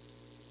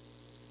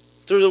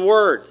 Through the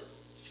Word.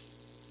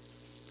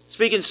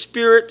 Speaking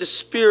spirit to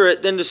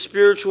spirit, then to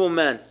spiritual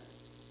men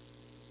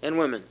and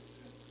women.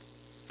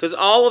 Because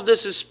all of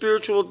this is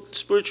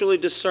spiritually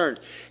discerned.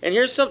 And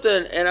here's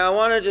something, and I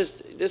want to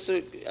just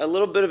a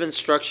little bit of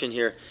instruction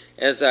here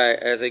as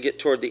I get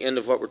toward the end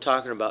of what we're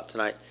talking about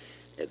tonight.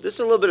 This is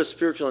a little bit of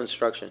spiritual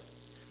instruction.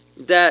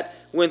 That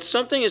when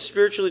something is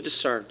spiritually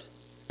discerned,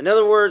 in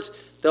other words,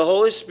 the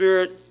Holy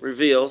Spirit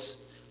reveals,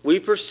 we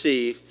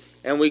perceive,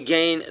 and we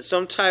gain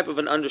some type of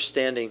an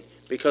understanding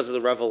because of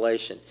the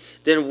revelation,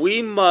 then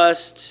we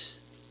must,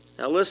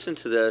 now listen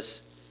to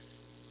this,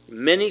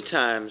 many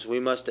times we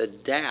must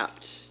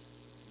adapt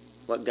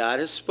what God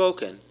has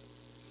spoken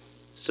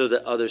so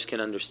that others can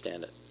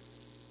understand it.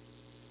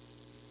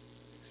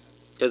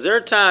 Because there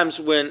are times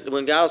when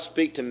God will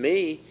speak to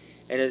me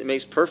and it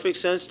makes perfect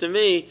sense to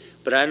me,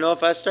 but I know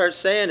if I start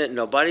saying it,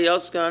 nobody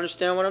else is going to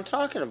understand what I'm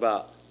talking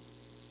about.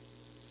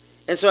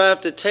 And so I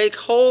have to take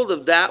hold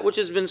of that which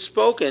has been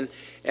spoken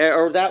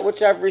or that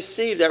which I've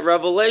received, that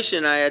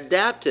revelation, I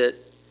adapt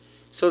it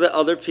so that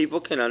other people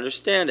can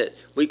understand it.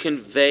 We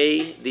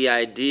convey the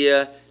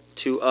idea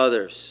to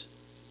others.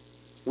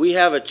 We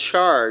have a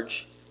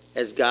charge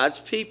as God's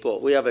people.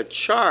 We have a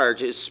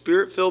charge as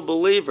Spirit-filled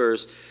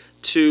believers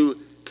to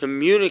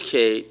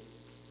communicate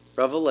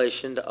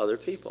revelation to other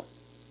people.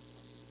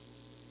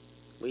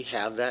 We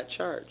have that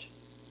charge.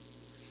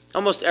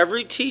 Almost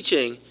every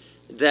teaching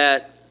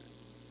that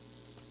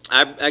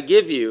I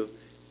give you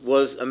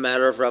was a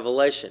matter of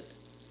revelation.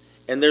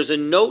 And there's a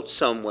note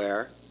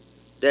somewhere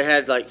that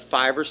had like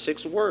 5 or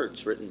 6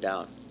 words written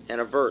down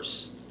and a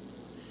verse.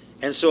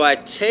 And so I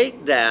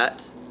take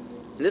that,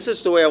 and this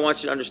is the way I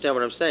want you to understand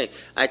what I'm saying.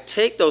 I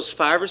take those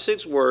 5 or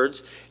 6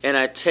 words, and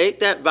I take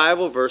that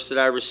Bible verse that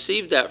I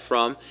received that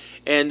from,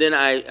 and then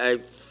I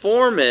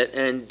form it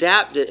and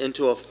adapt it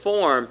into a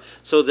form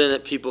so then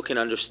that people can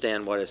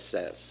understand what it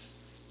says.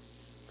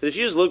 Because if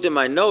you just looked at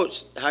my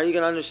notes, how are you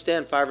going to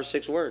understand 5 or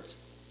 6 words?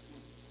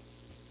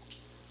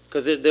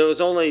 Because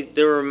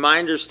there were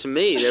reminders to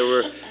me.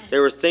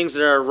 There were things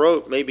that I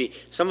wrote, maybe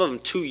some of them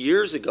 2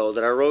 years ago,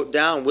 that I wrote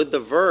down with the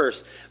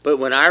verse. But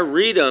when I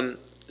read them,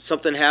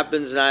 something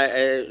happens and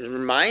I'm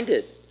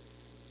reminded.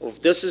 Well,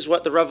 this is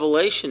what the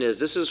revelation is.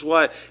 This is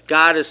what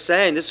God is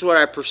saying. This is what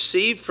I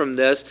perceive from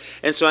this.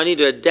 And so I need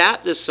to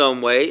adapt this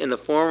some way in the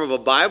form of a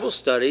Bible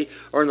study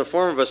or in the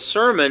form of a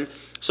sermon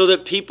so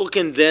that people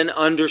can then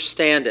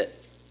understand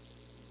it.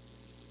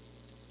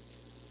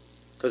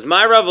 Because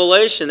my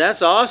revelation,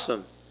 that's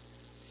awesome.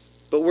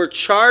 But we're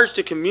charged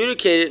to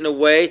communicate it in a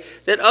way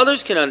that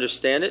others can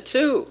understand it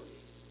too.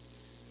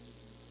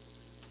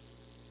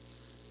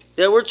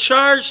 That we're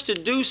charged to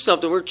do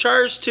something. We're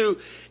charged to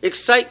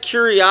excite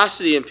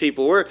curiosity in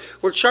people.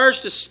 We're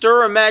charged to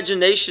stir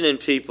imagination in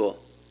people.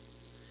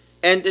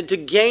 And to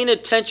gain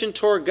attention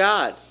toward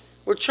God.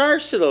 We're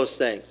charged to those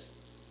things.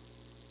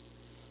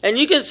 And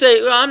you can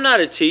say, well, I'm not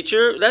a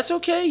teacher. That's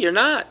okay, you're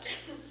not.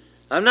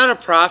 I'm not a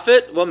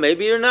prophet. Well,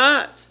 maybe you're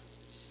not.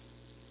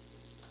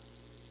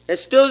 It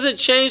still doesn't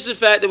change the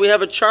fact that we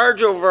have a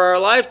charge over our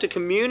life to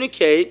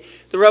communicate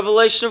the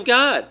revelation of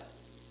God.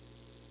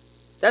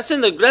 That's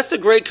the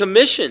Great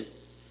Commission.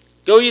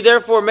 Go ye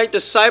therefore make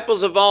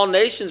disciples of all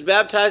nations,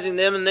 baptizing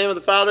them in the name of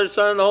the Father, the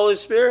Son, and the Holy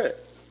Spirit.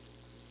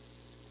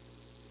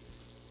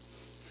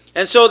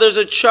 And so there's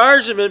a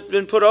charge that's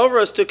been put over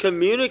us to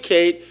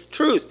communicate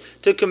truth,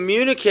 to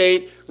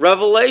communicate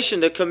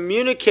revelation, to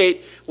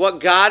communicate what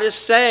God is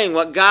saying,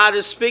 what God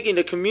is speaking,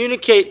 to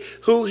communicate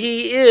who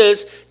He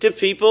is to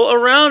people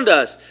around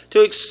us,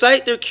 to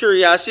excite their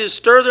curiosity, to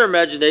stir their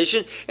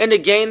imagination, and to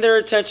gain their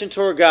attention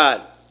toward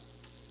God.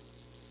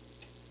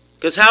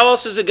 Because how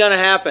else is it going to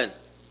happen?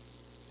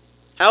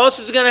 How else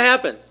is it going to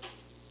happen?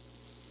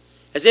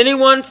 Has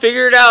anyone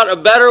figured out a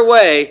better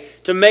way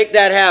to make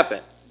that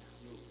happen?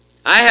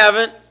 I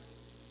haven't.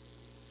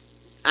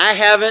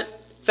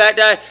 In fact,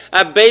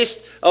 I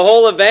based a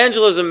whole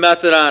evangelism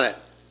method on it.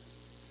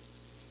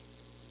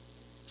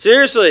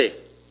 Seriously.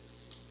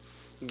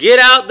 Get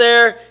out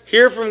there,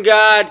 hear from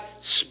God,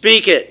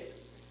 speak it.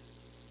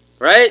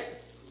 Right?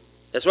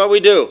 That's what we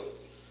do.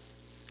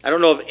 I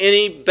don't know of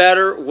any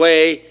better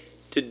way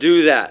to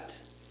do that.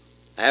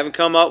 I haven't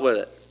come up with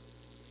it.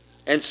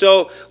 And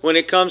so when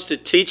it comes to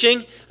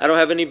teaching, I don't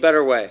have any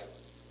better way.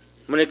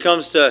 When it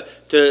comes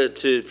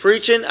to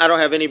preaching, I don't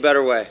have any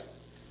better way.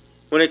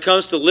 When it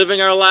comes to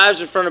living our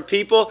lives in front of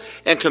people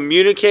and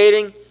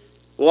communicating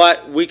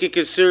what we could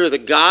consider the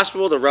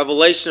gospel, the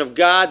revelation of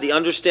God, the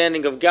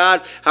understanding of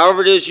God,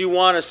 however it is you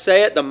want to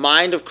say it, the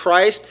mind of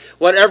Christ,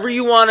 whatever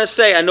you want to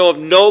say, I know of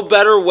no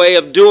better way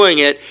of doing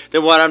it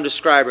than what I'm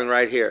describing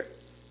right here.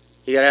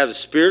 You got to have the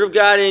Spirit of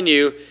God in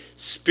you.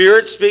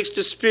 Spirit speaks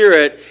to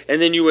spirit,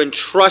 and then you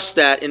entrust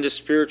that into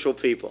spiritual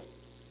people.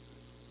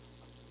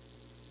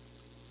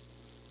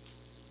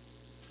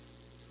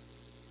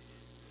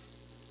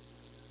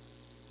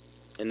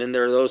 And then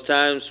there are those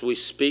times we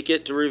speak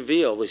it to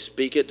reveal. We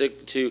speak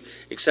it to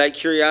excite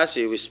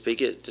curiosity. We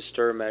speak it to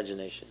stir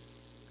imagination.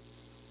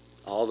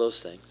 All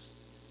those things.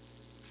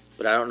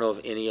 But I don't know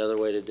of any other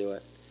way to do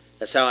it.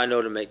 That's how I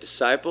know to make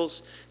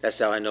disciples. That's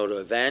how I know to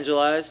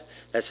evangelize.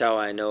 That's how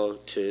I know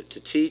to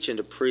teach and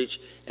to preach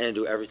and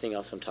to do everything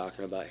else I'm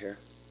talking about here.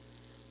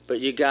 But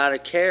you got to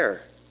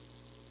care.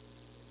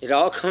 It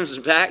all comes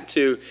back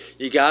to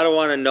you got to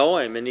want to know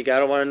Him, and you got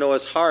to want to know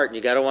His heart, and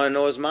you got to want to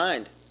know His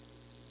mind.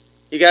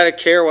 You got to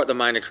care what the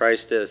mind of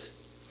Christ is.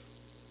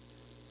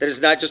 That it's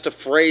not just a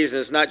phrase and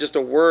it's not just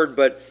a word,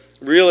 but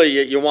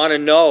really you want to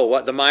know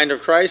what the mind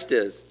of Christ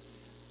is.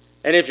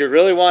 And if you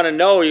really want to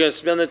know, you're going to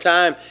spend the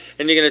time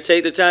and you're going to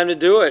take the time to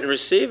do it and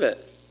receive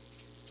it.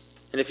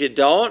 And if you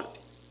don't,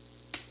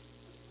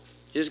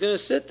 you're just going to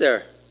sit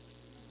there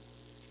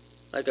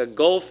like a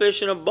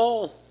goldfish in a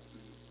bowl,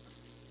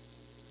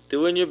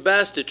 doing your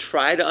best to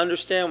try to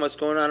understand what's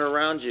going on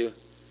around you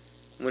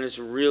when it's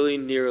really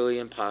nearly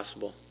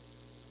impossible.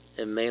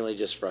 And mainly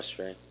just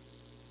frustrating.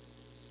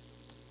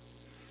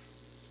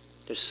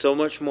 There's so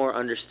much more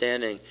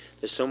understanding.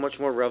 There's so much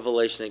more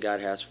revelation that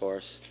God has for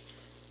us.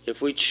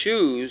 If we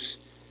choose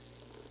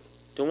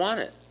to want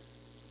it.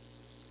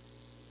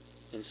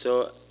 And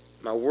so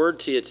my word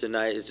to you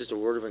tonight is just a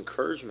word of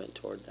encouragement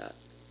toward that.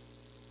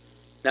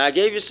 Now, I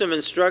gave you some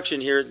instruction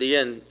here at the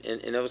end,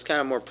 and it was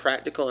kind of more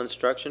practical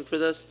instruction for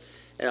this,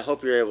 and I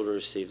hope you're able to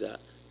receive that.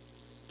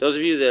 Those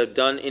of you that have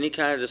done any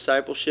kind of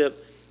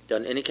discipleship,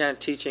 done any kind of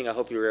teaching, I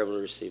hope you were able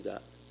to receive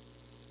that.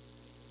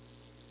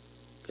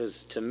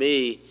 Because to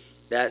me,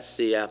 that's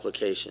the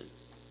application.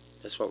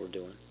 That's what we're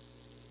doing.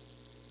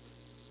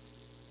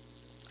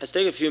 Let's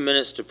take a few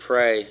minutes to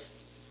pray.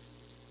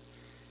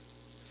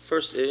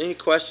 First, any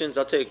questions?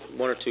 I'll take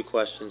one or two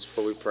questions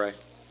before we pray.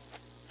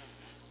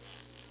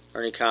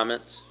 Or any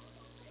comments?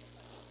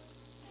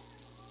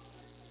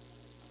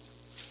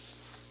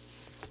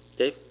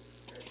 Dave?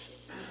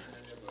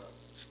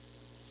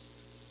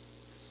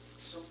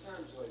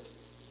 Sometimes, like,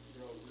 you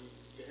know,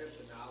 you have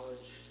the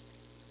knowledge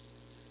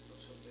of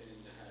something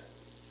in the head.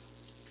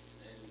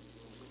 And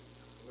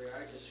the way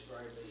I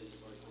describe it is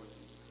like when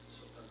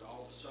sometimes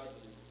all of a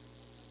sudden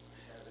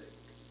I have it,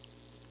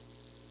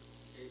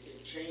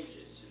 it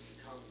changes. It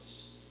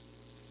becomes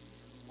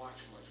much,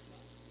 much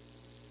more.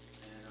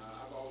 And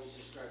I've always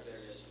described that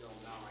as, you know,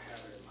 now I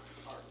have it in my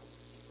heart.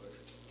 But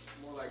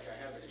more like I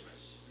have it in my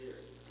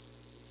spirit.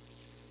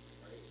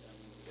 Right? I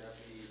mean, would that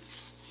be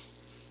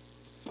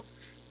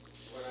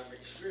what I'm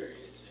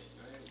experiencing,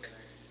 right?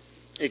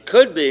 It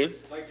could be.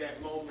 Like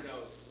that moment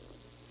of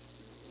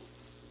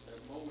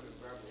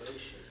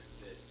revelation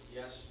that,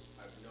 yes,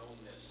 I've known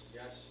this,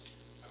 yes,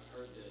 I've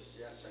heard this,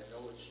 yes, I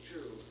know it's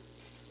true.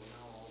 Well,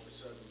 now all of a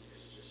sudden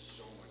it's just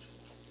so much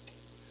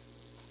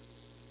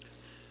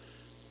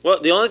more.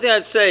 Well, the only thing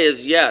I'd say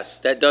is yes,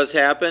 that does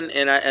happen.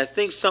 And I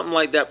think something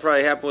like that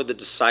probably happened with the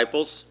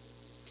disciples.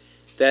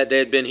 That they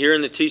had been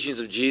hearing the teachings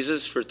of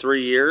Jesus for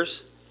 3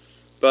 years.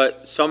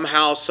 But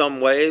somehow,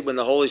 some way, when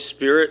the Holy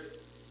Spirit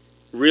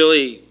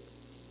really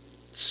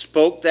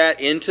spoke that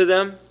into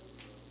them,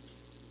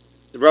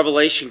 the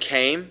revelation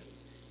came,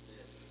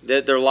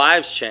 that their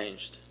lives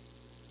changed.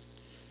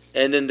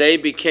 And then they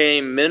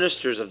became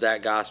ministers of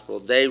that gospel.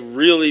 They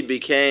really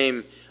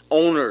became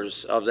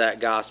owners of that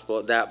gospel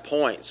at that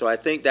point. So I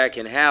think that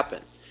can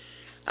happen.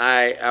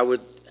 I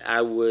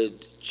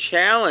would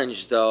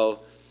challenge, though,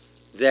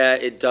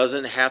 that it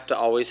doesn't have to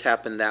always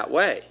happen that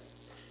way.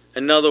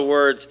 In other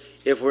words,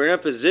 if we're in a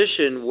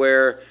position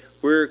where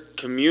we're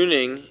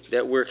communing,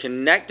 that we're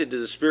connected to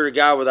the Spirit of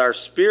God with our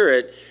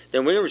spirit,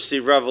 then we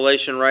receive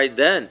revelation right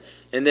then.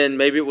 And then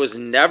maybe it was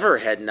never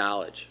head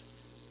knowledge.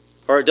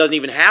 Or it doesn't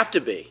even have to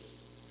be.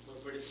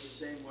 But it's the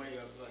same way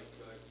of like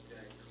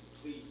that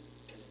complete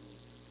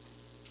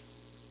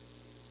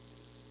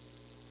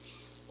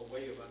a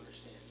way of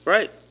understanding.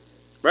 Right,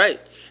 right.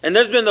 And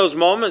there's been those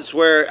moments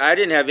where I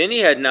didn't have any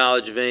head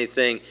knowledge of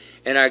anything,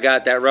 and I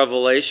got that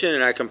revelation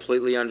and I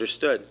completely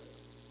understood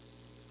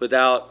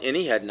without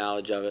any head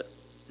knowledge of it.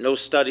 No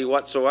study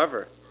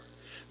whatsoever.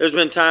 There's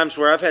been times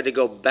where I've had to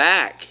go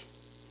back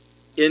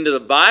into the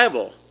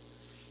Bible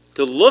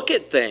to look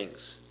at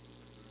things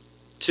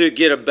to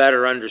get a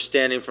better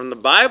understanding from the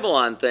Bible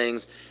on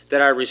things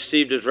that I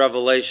received as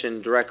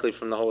revelation directly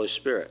from the Holy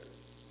Spirit.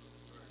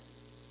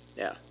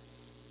 Yeah.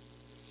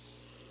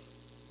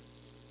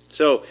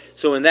 So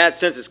in that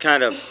sense, it's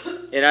kind of,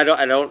 and I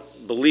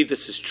don't believe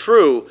this is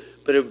true,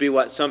 but it would be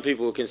what some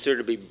people would consider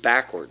to be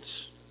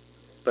backwards.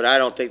 But I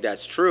don't think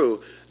that's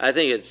true. I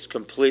think it's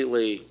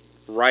completely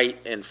right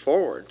and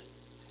forward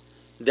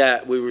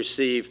that we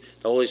receive,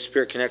 the Holy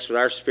Spirit connects with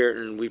our spirit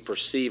and we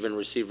perceive and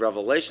receive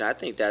revelation. I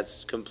think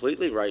that's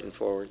completely right and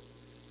forward.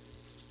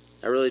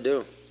 I really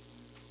do.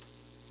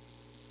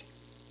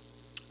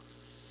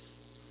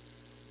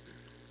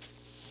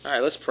 All right,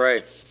 let's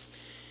pray.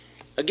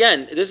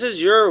 Again, this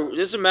is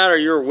a matter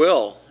of your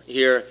will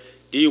here.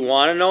 Do you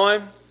want to know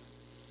Him?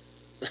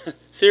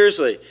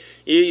 Seriously.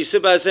 You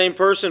sit by the same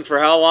person for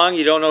how long?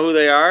 You don't know who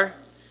they are?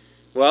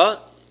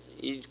 Well,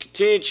 you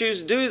continue to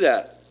choose to do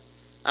that.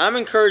 I'm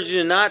encouraging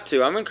you not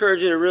to. I'm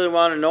encouraging you to really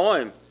want to know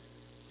Him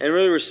and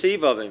really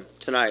receive of Him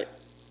tonight.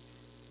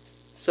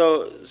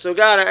 So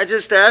God, I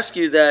just ask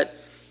you that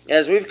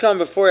as we've come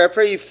before you, I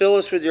pray you fill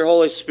us with your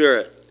Holy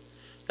Spirit.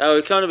 That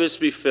we come to just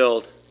be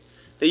filled.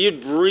 That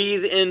you'd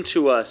breathe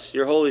into us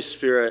your Holy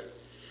Spirit.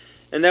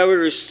 And that we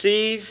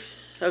receive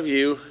of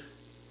you.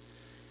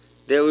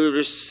 That we would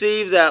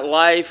receive that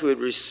life. We would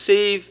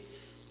receive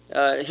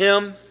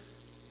Him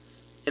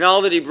and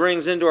all that He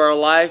brings into our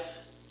life.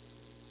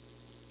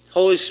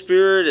 Holy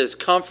Spirit as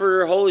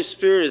comforter. Holy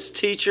Spirit as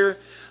teacher.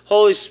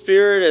 Holy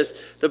Spirit as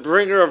the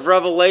bringer of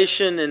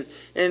revelation.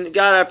 And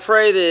God, I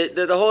pray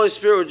that the Holy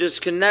Spirit would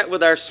just connect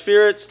with our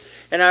spirits.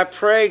 And I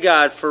pray,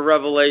 God, for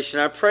revelation.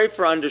 I pray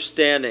for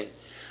understanding.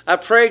 I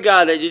pray,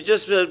 God, that you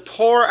just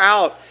pour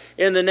out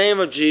in the name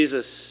of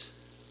Jesus.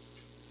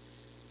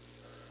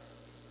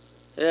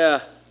 Yeah.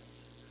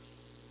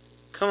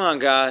 Come on,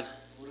 God.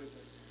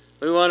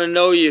 We want to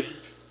know you.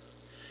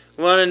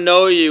 We want to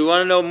know you. We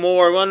want to know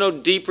more. We want to know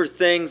deeper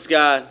things,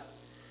 God.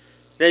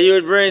 That you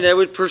would bring, that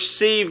would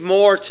perceive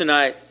more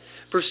tonight.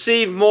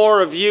 Perceive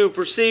more of you.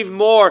 Perceive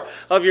more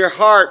of your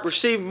heart.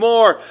 Perceive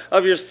more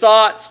of your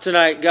thoughts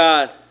tonight,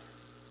 God.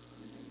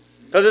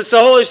 Because it's the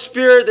Holy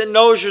Spirit that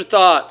knows your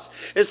thoughts.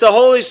 It's the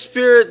Holy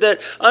Spirit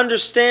that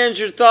understands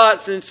your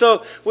thoughts. And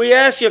so we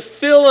ask you,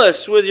 fill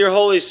us with your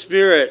Holy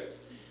Spirit.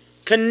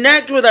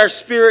 Connect with our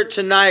spirit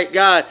tonight,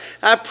 God.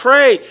 I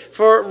pray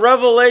for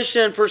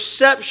revelation and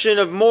perception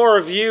of more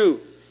of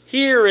you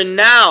here and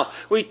now.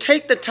 We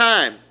take the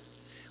time.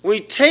 We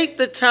take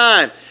the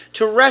time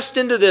to rest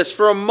into this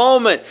for a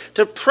moment,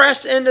 to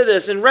press into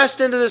this and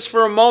rest into this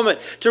for a moment,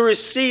 to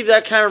receive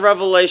that kind of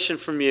revelation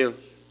from you.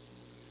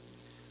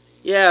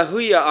 Yeah, who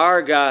you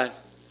are, God.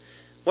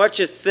 What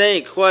you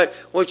think,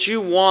 what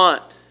you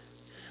want,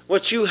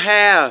 what you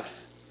have.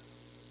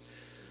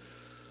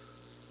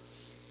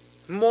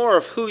 More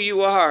of who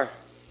you are.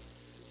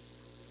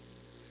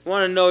 We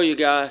want to know you,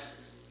 God.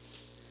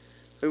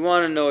 We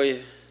want to know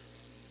you.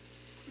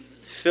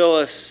 Fill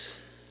us.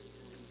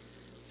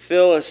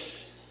 Fill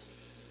us.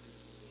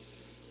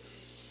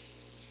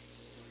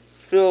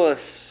 Fill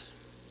us.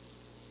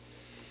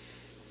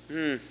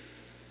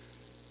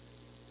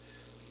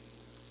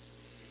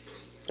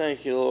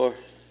 Thank you, Lord.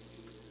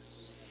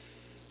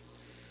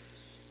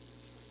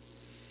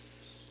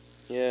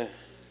 Yeah.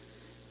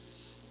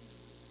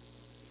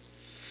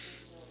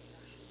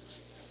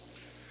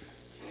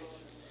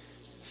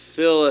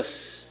 Fill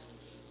us.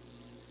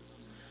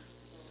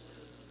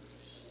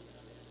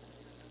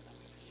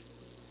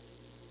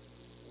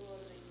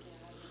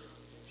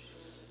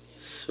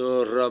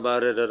 So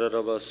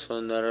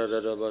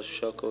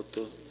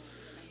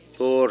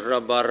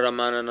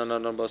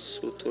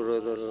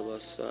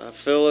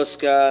fill us,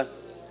 God.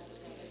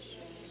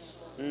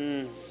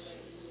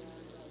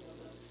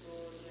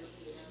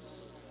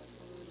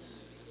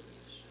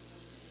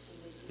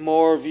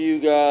 More of you,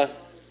 God.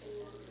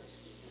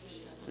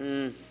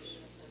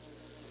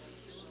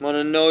 Want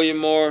to know you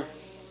more.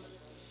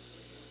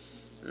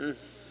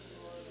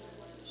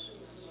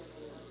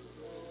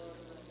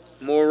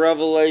 More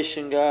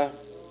revelation, God.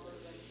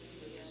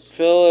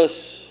 Fill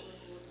us.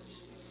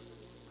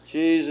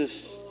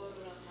 Jesus.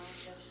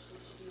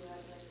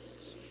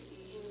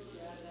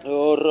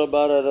 Oh,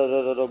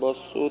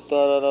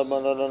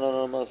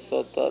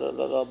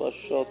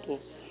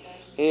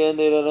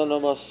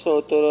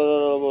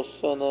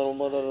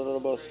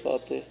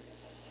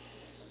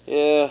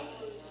 yeah.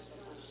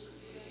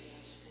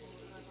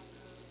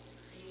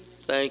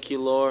 Thank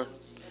you, Lord.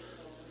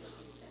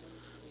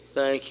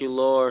 Thank you,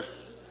 Lord.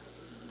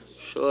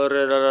 Fill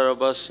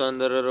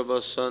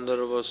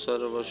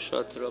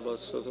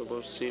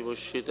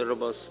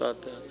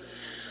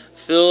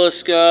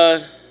us,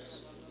 God.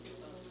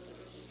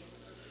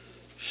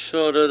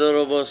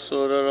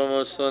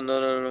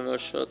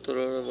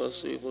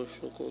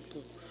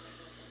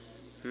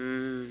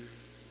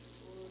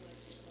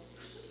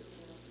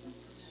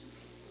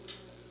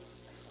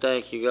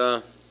 Thank you,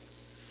 God.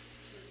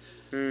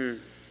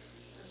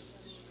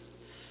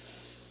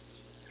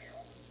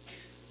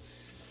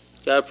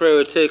 God, I pray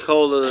we take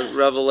hold of the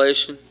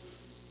revelation.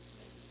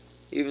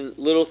 Even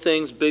little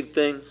things, big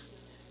things.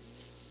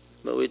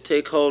 But we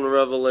take hold of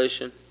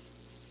revelation.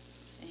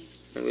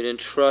 And we'd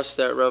entrust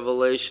that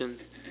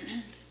revelation,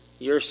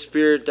 your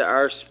spirit to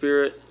our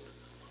spirit,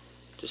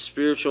 to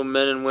spiritual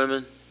men and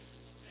women,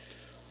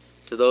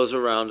 to those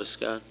around us,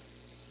 God.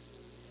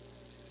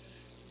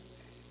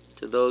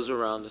 To those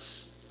around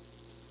us.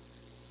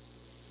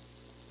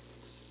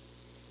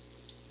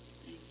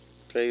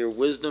 Pray your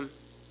wisdom.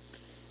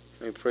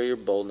 And we pray your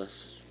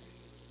boldness.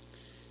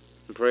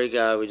 And pray,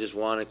 God, we just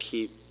want to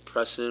keep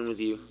pressing in with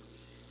you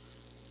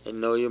and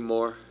know you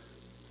more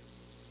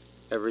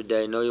every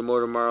day. Know you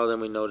more tomorrow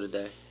than we know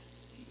today.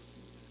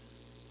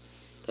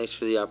 Thanks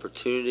for the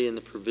opportunity and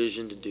the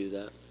provision to do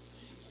that.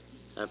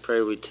 I pray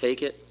we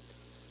take it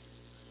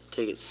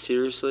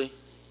seriously,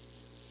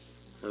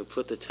 and we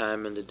put the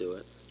time in to do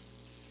it.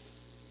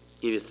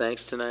 Give you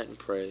thanks tonight and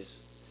praise.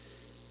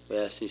 We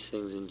ask these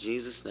things in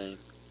Jesus' name.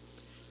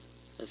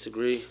 Let's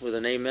agree with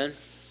an amen.